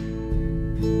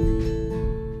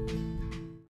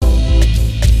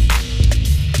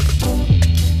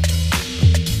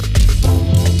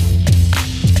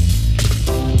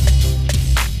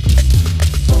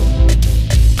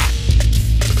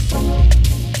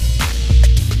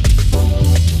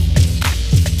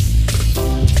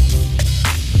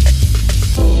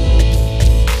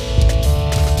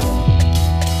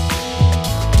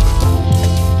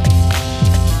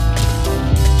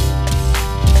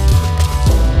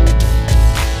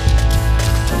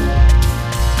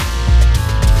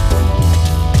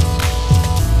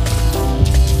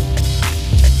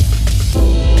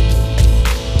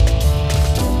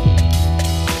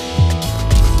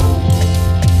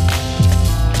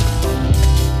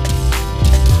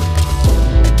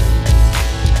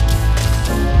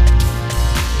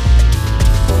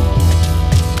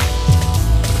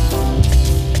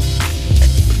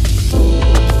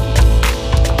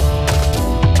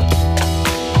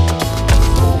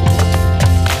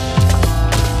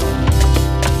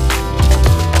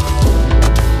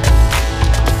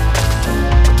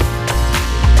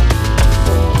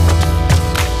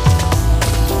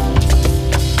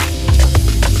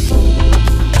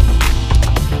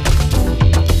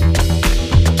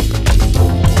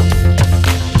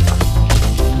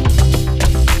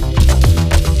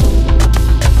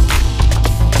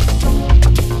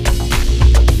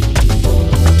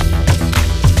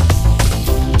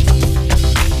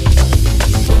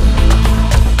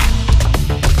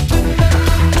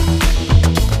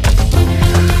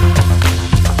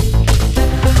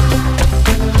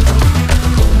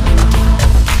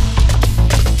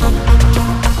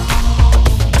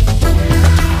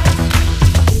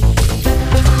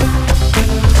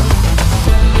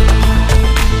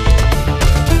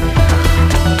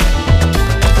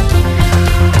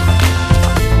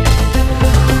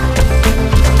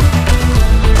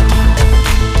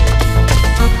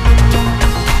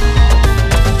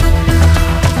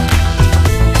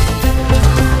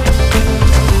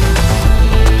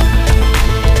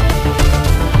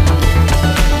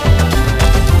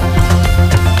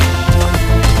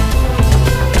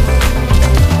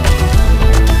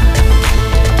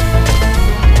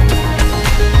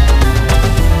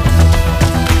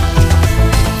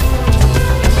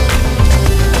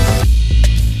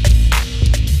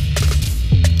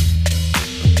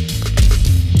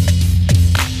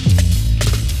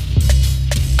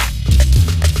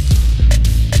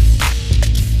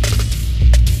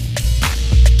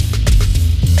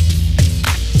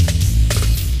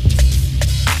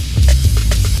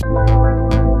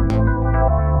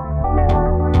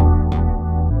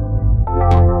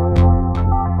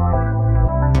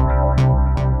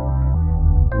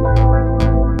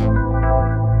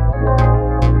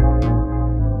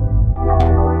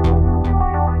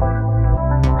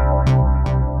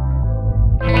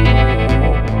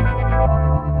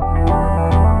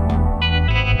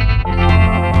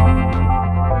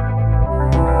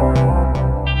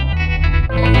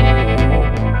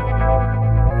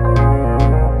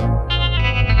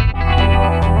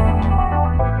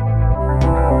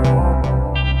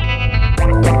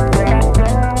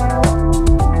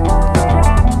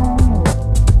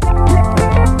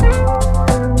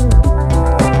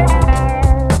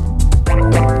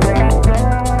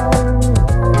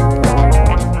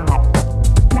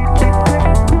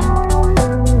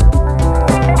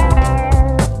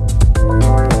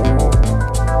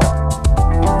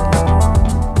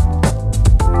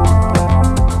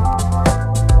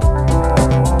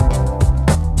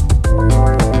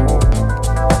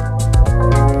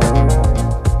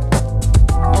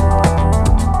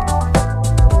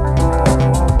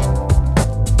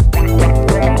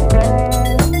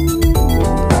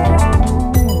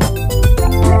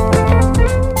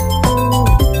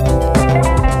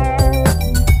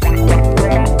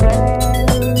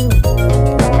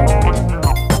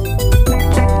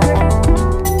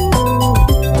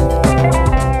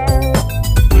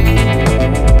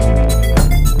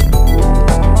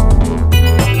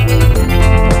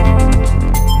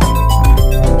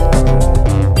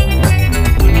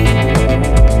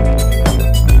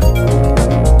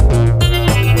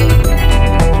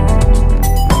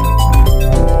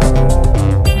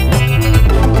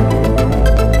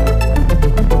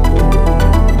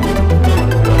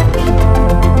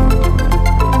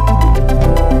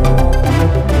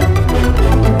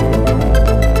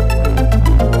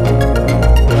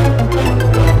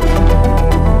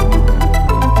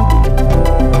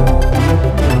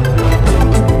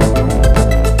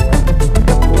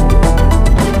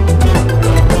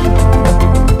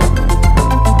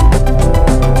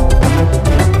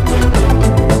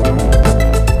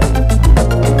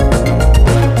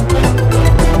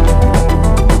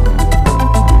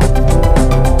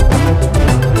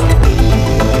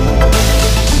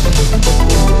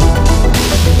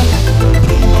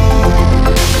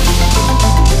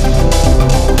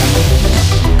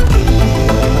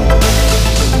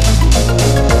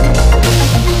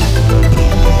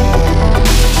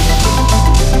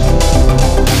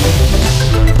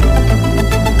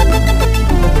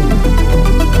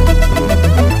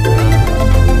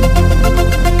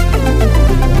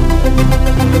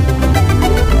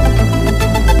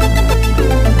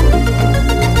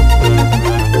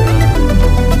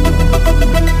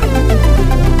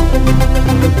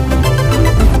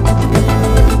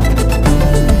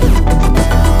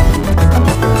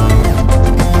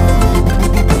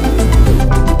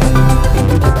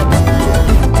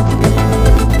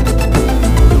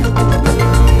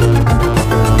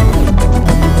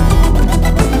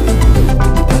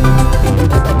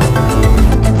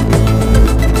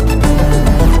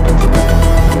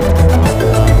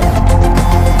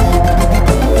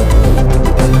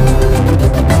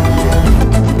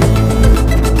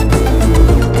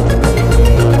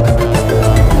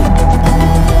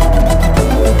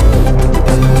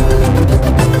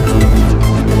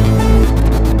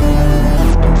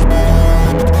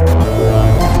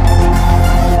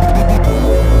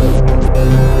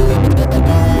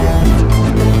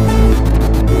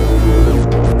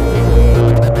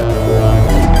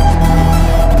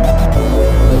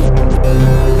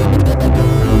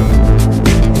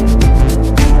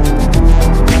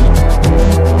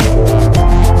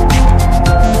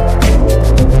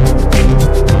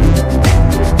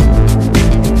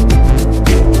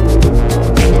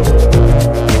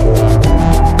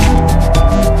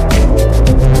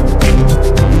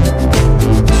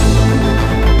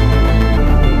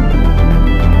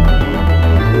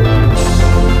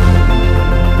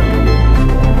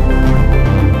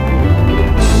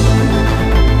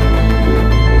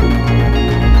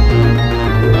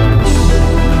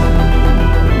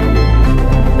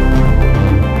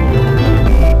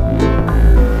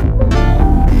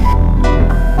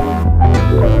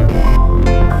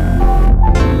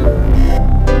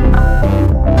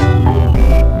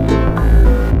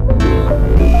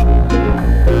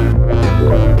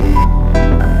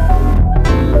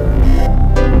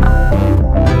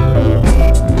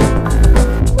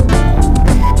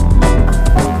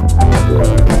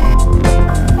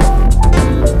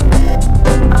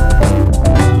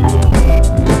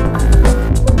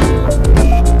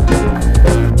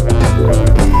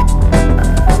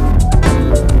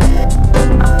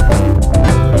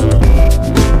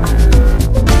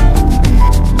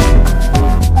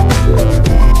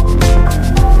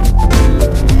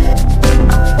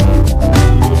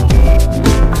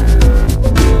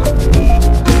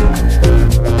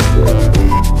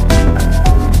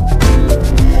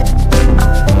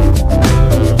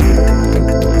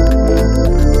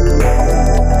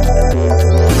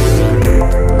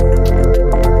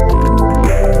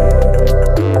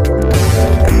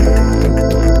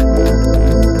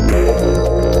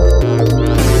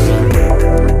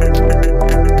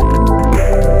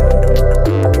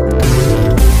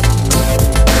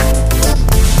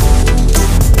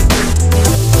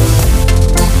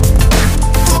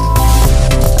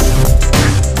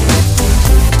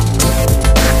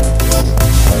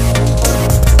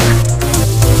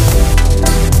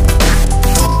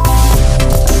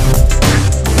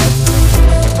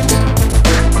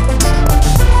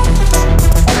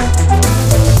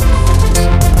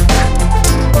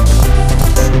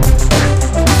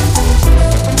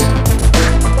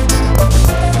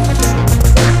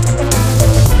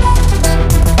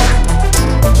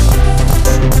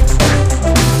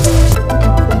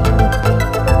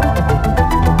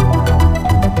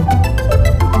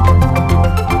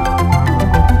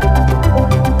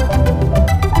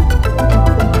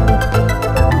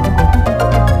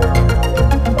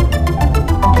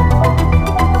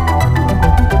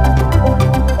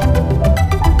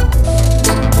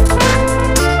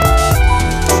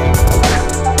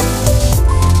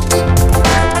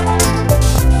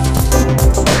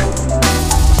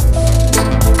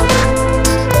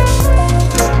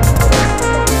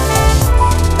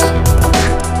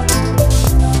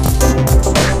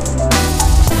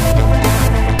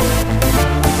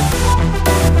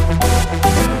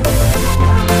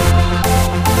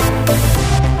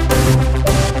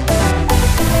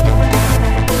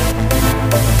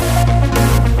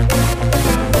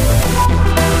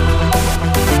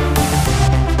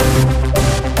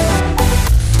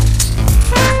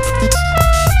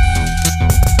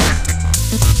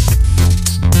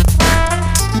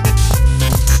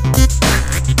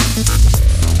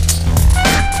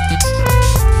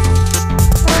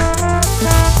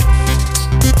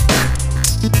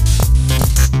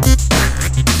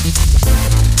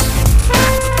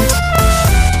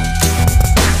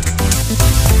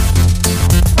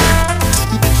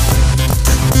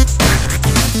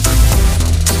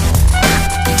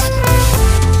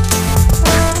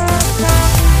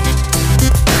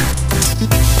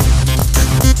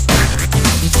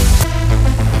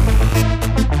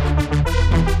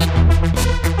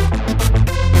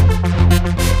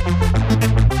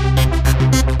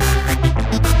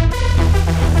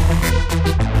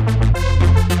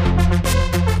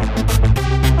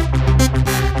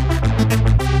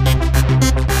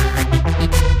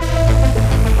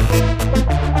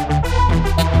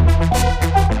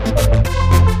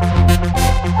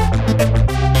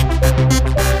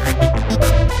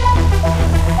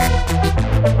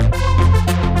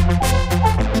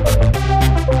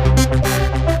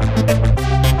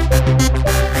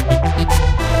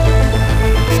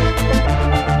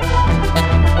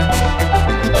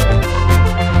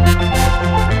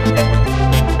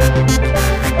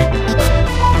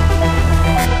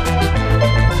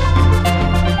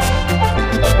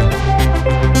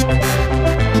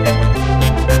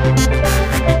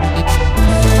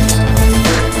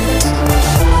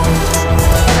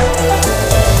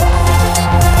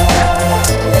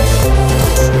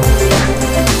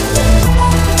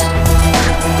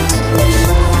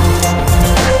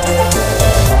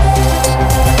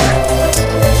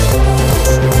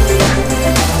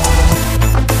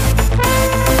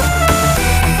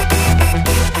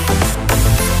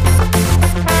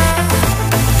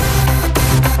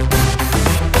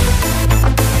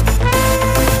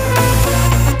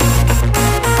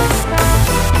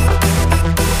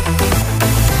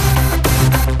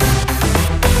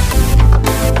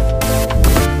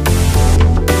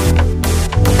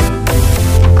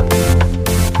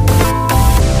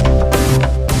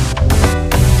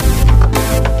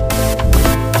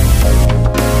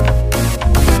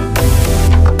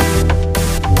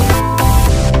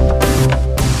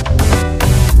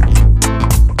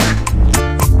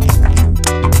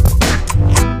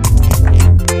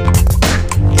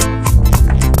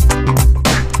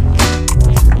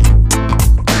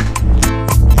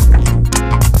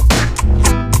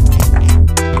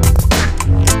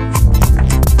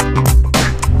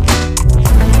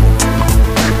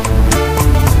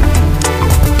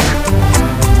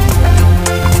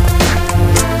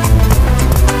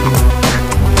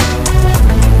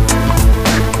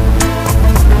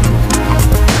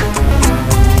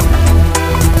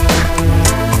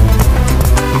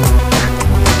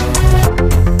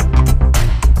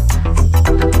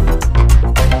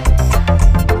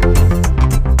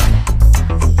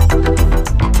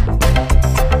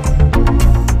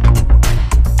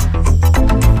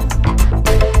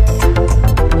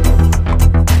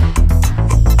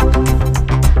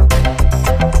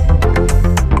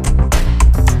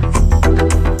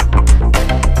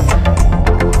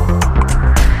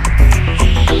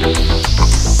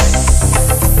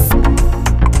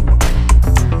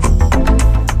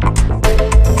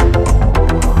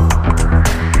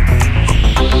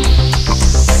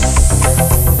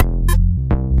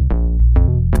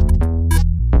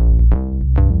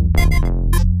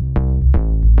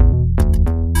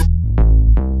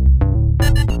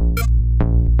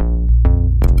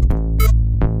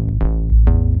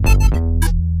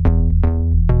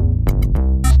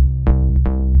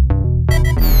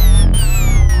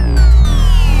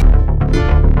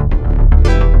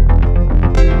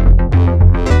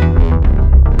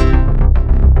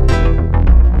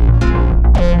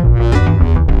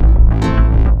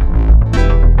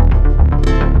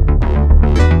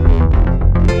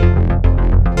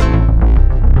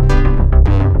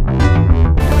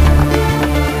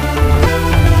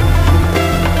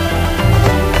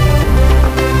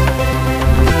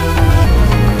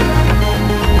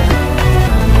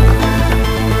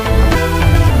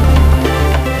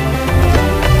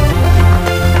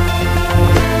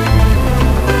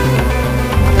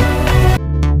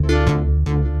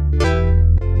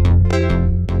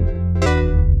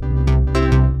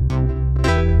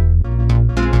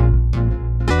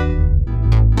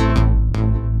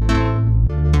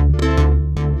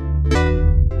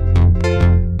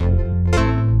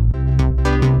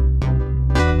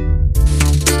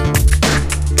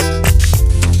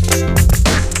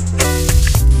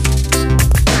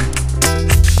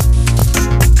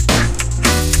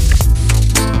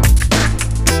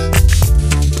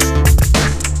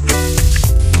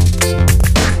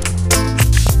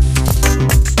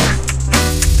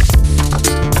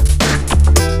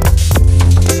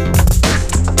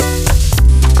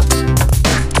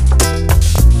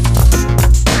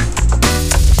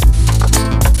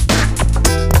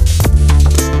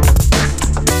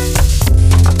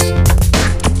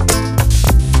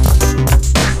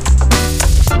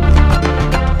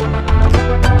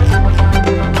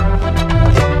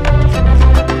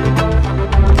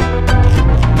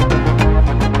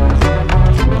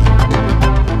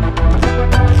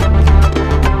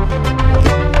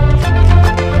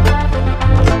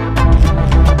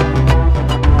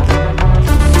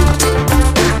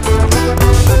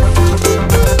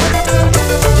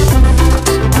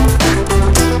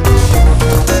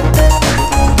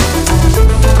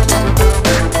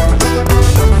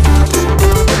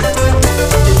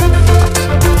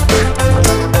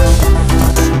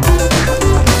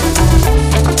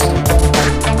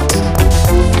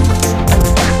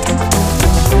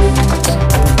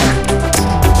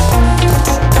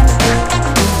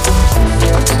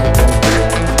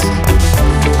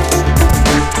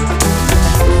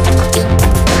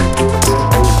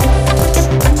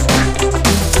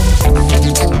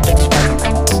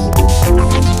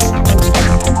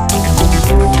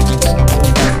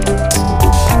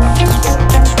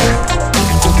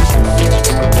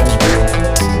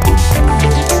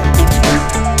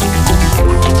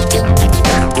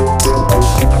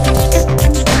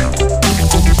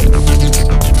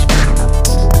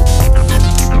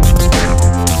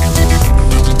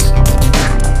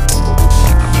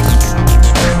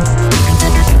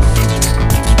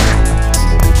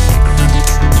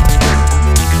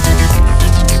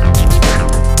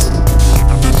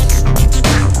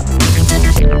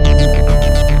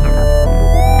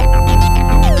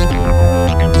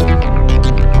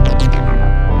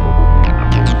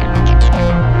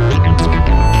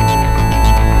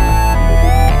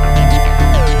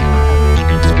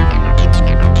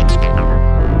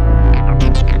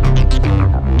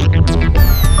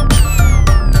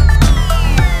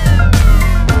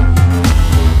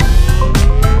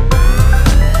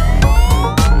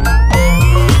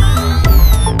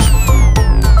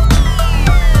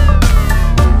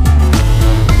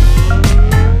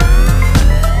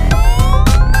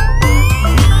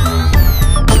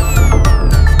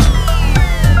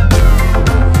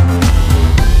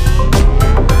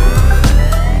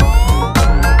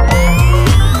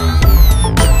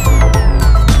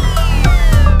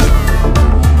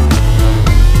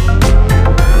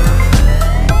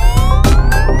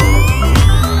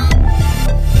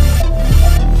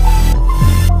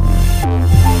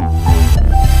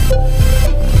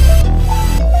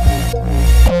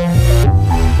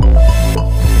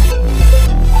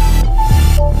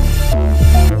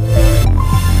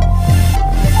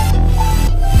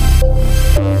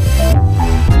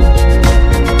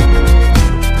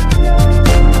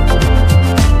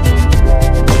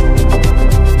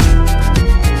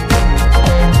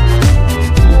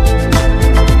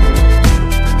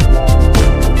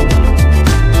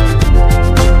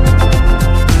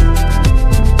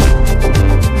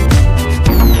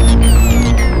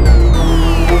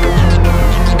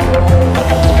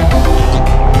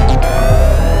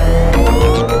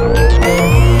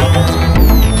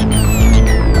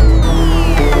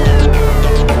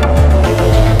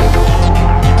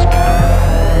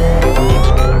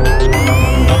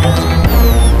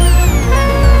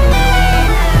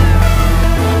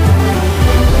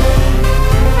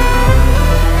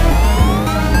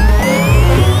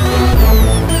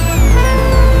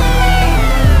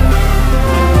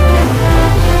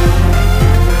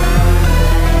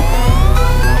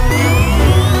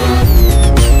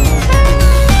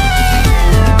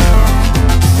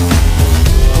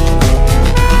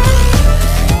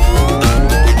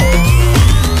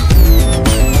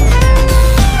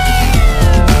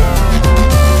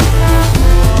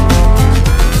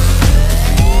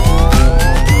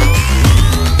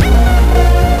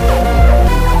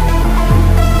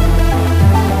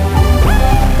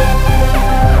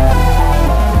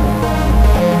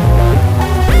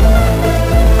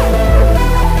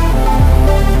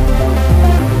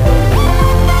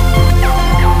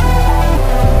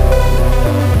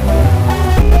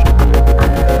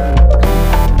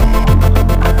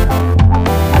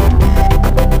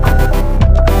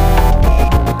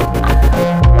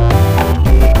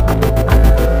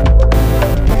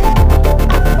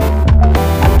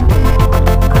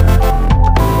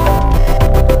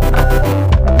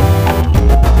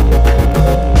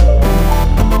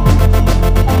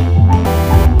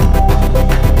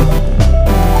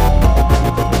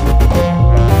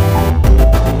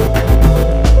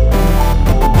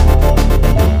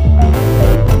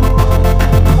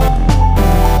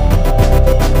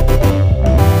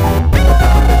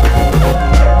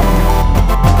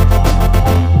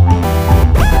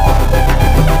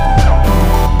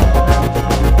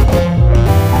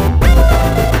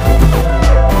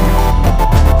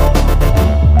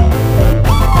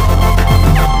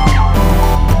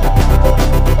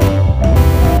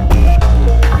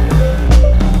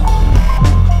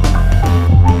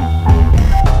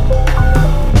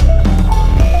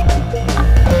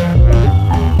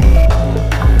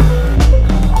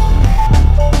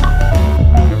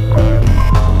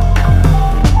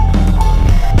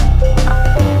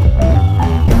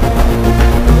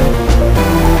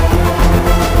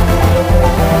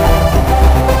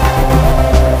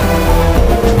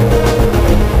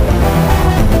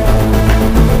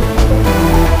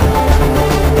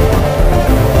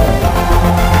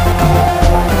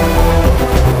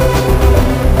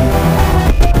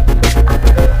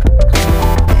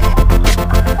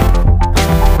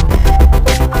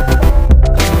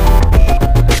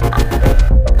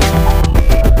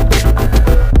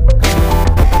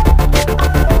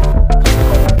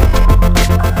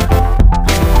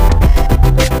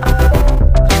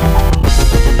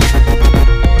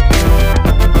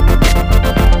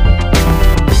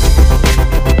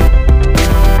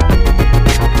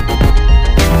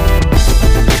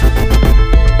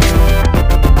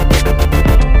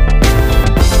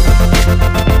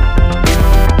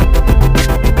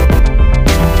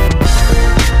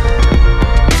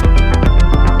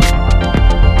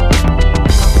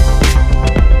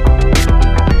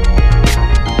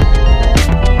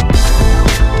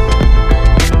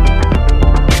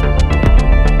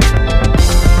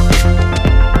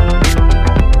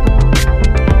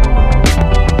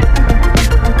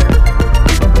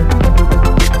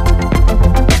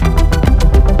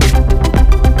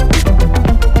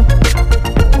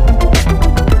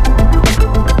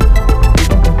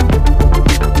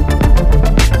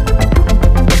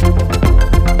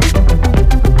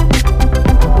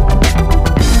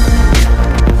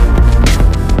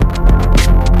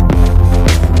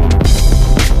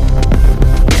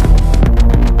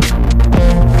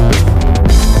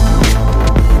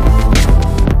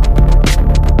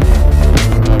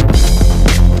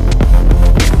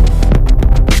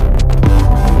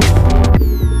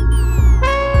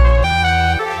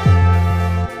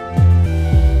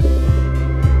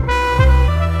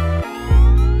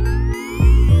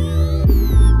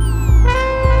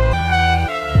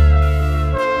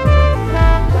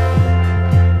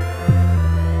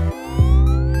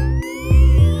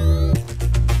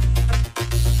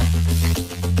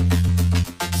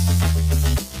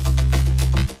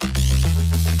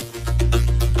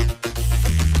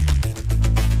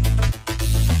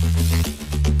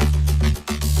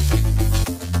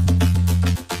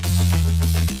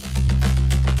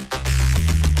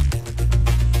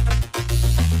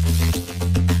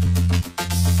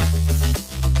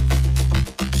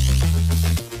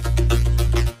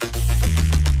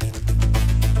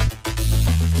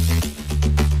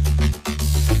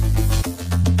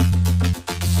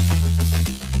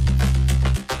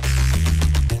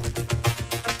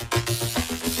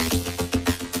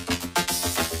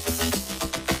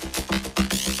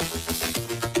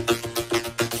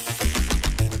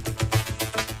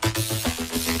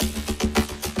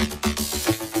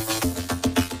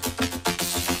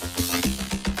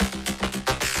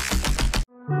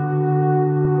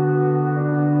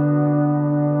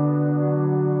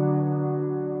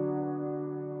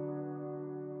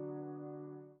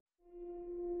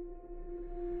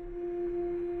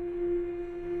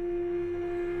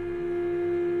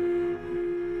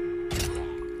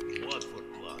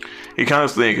 He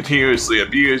constantly and continuously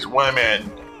abused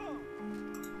women.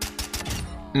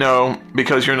 No,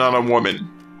 because you're not a woman.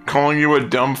 Calling you a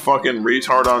dumb fucking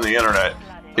retard on the internet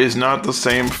is not the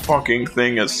same fucking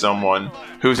thing as someone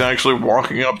who's actually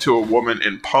walking up to a woman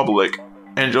in public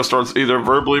and just starts either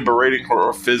verbally berating her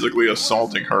or physically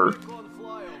assaulting her.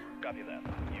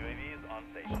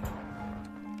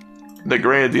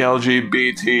 Degrade the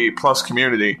LGBT plus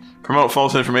community, promote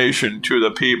false information to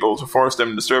the people to force them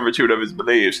into servitude of his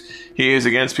beliefs. He is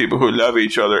against people who love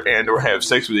each other and or have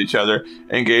sex with each other,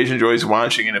 and Gage enjoys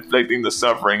watching and inflicting the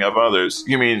suffering of others.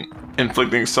 You mean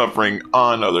inflicting suffering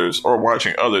on others or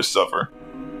watching others suffer?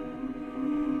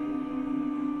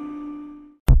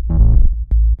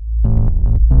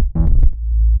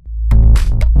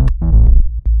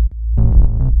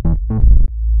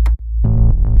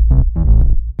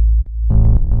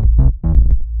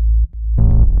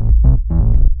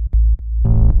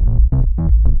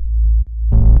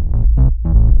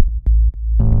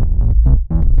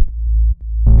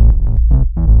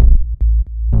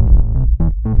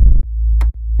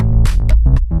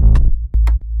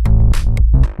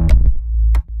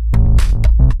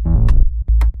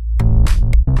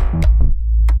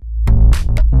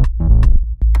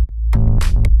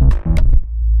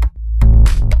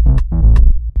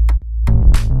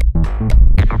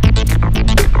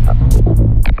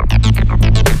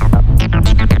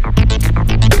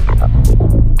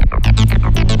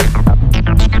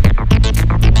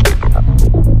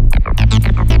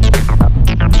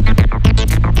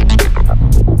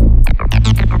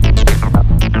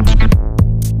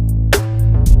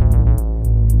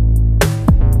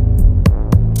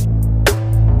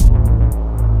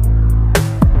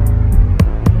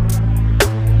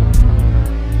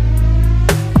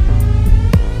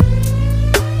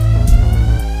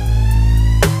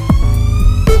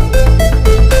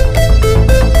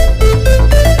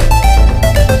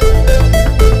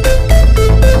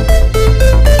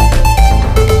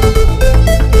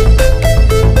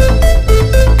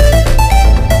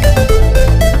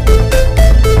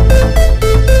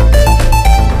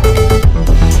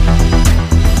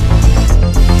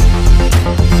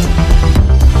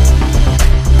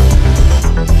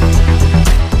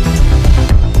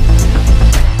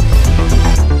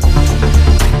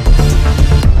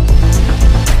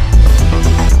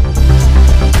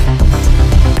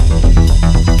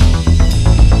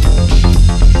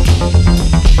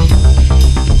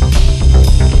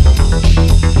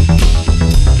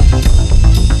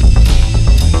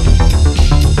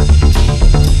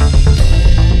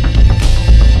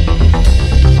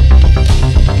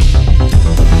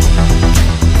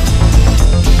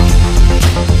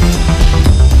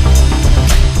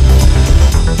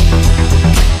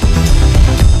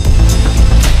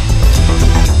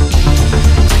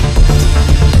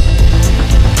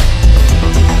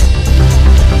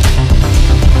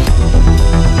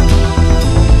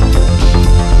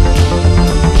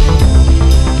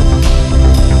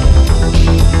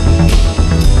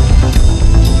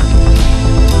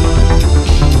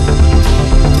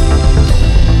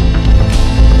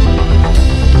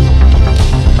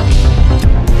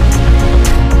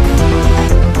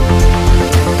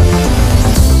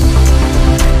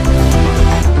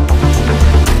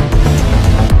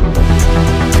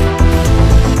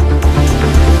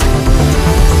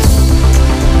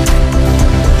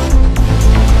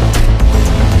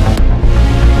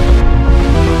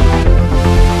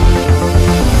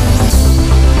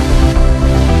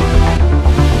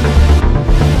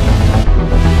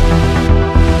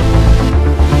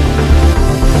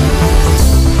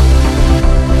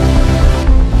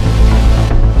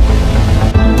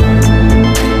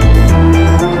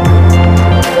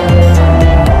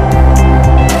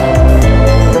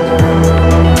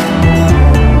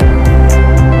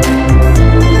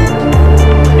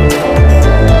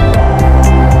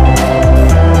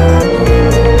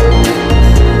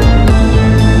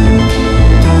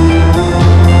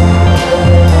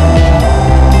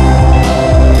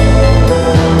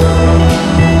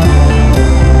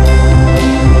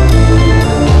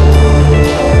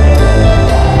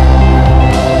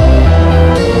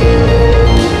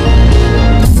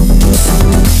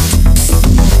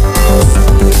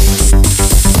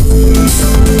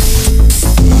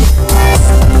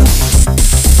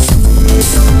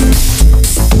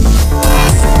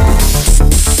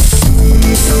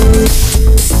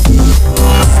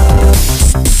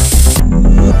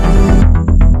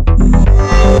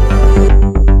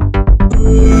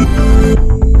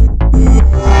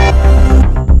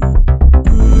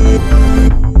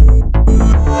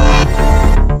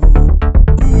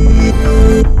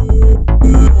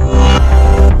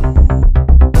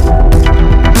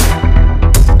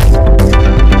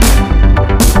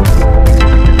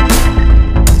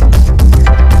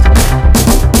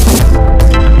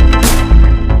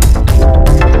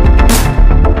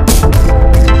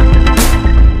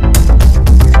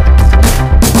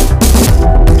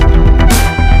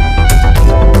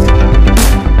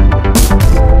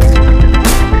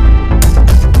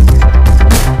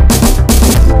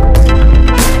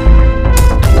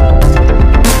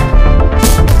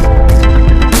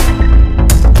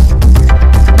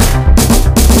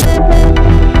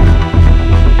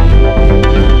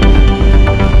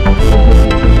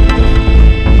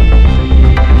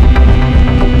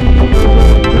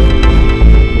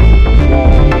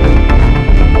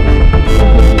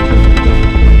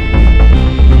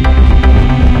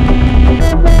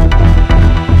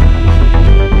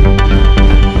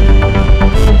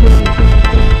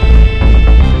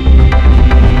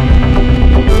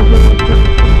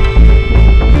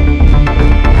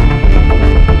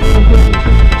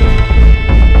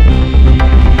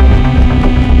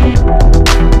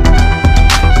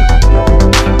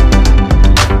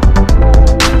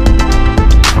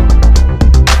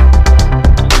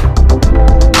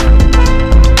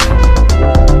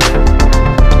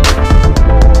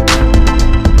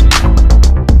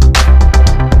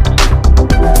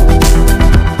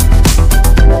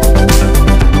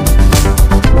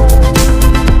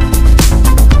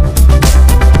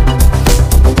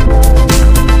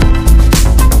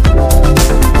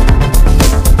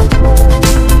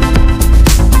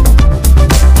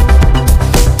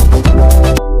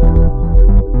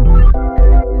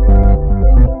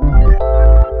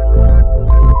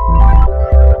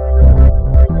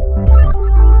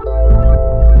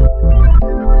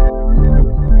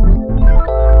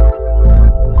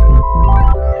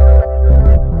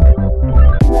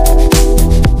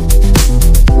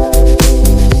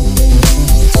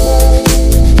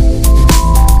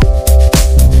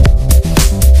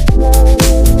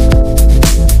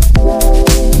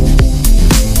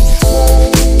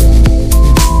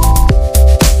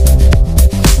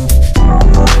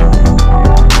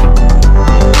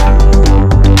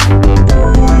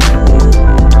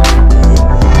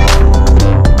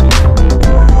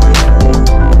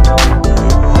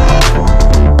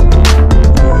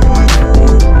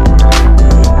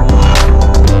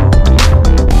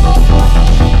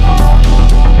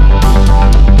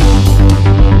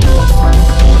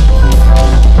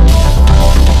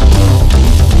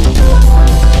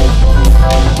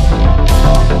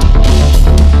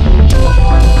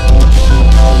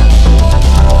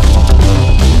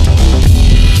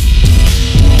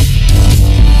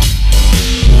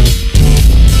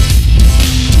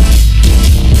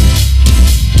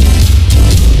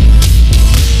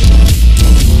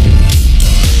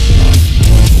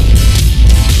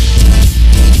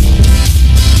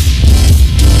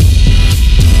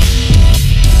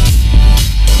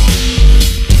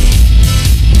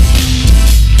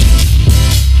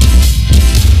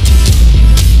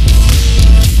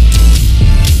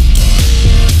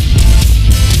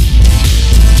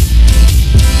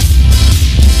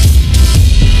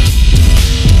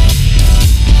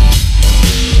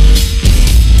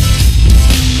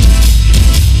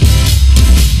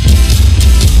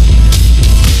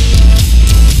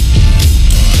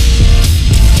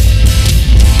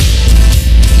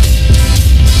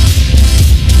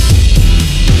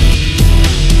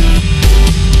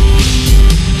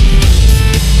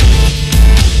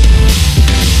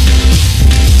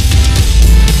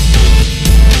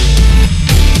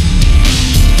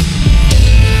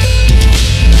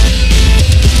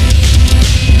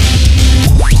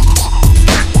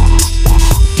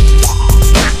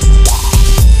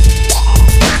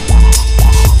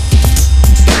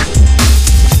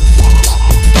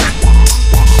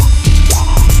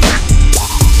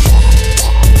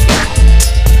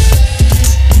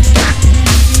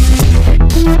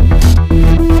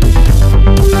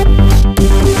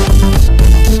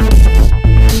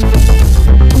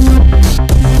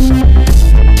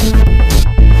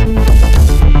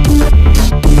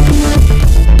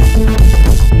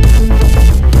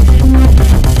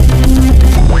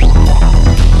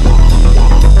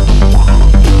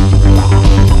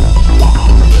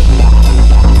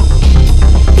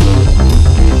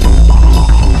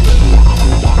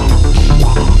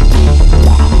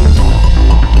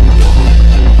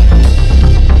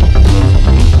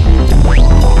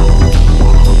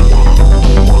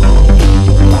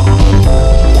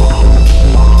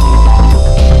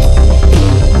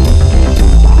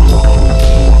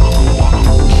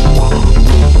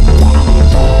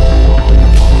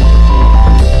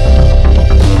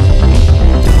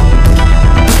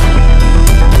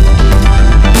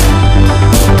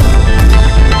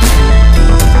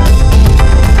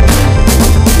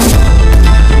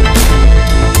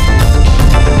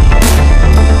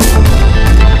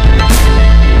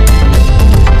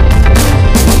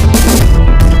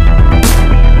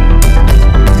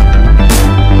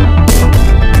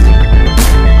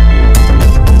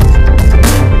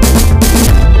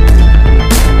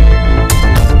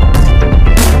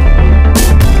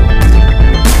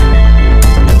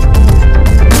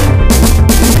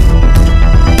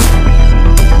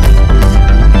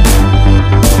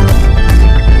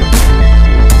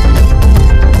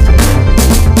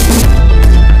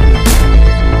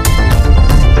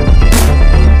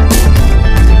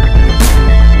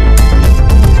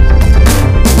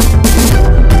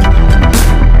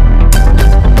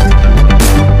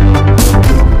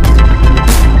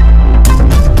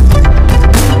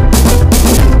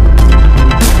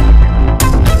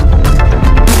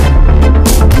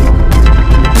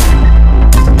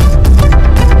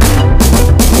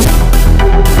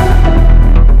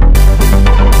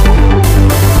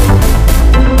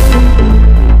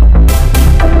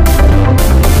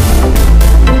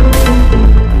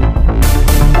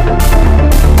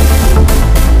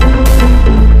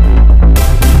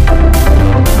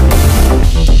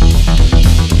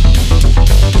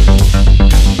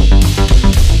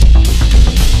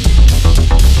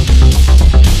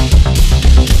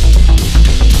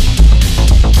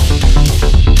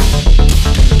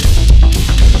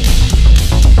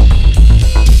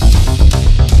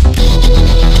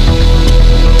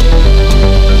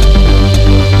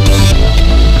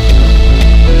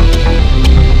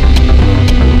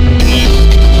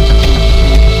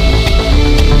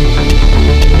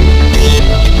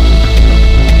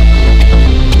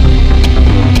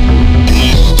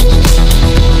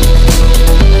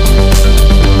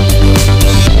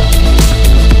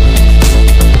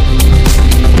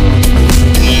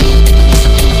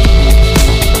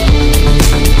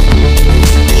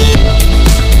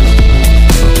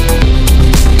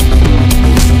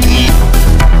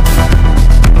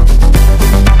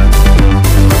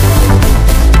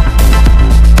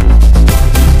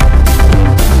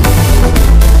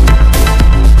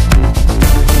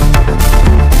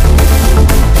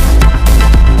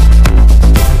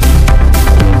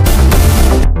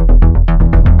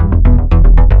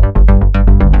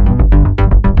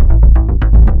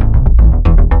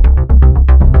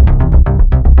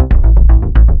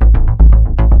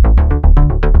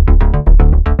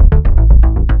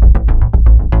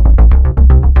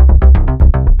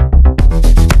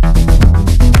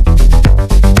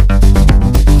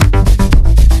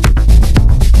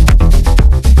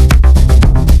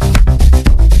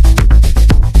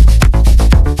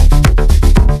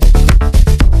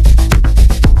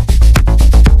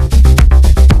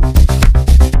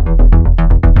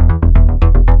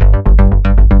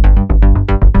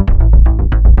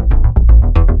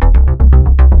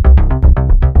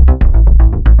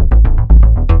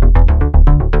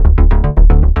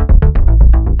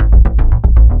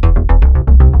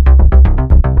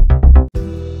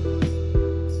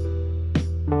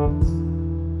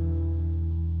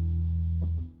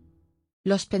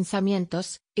 Los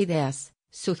pensamientos, ideas,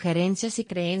 sugerencias y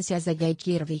creencias de Gage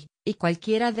Kirby, y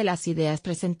cualquiera de las ideas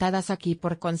presentadas aquí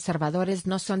por conservadores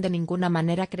no son de ninguna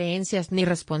manera creencias ni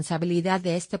responsabilidad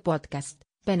de este podcast,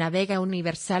 Penavega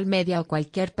Universal Media o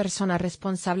cualquier persona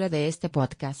responsable de este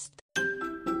podcast.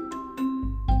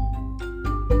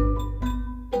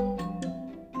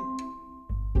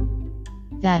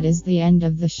 That is the end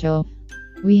of the show.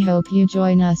 We hope you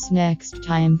join us next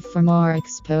time for more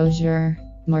exposure,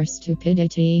 more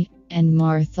stupidity, and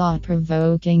more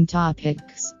thought-provoking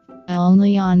topics.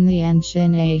 Only on the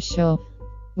Ancient Show,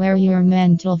 where your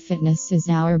mental fitness is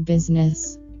our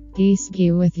business. Peace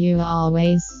be with you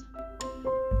always.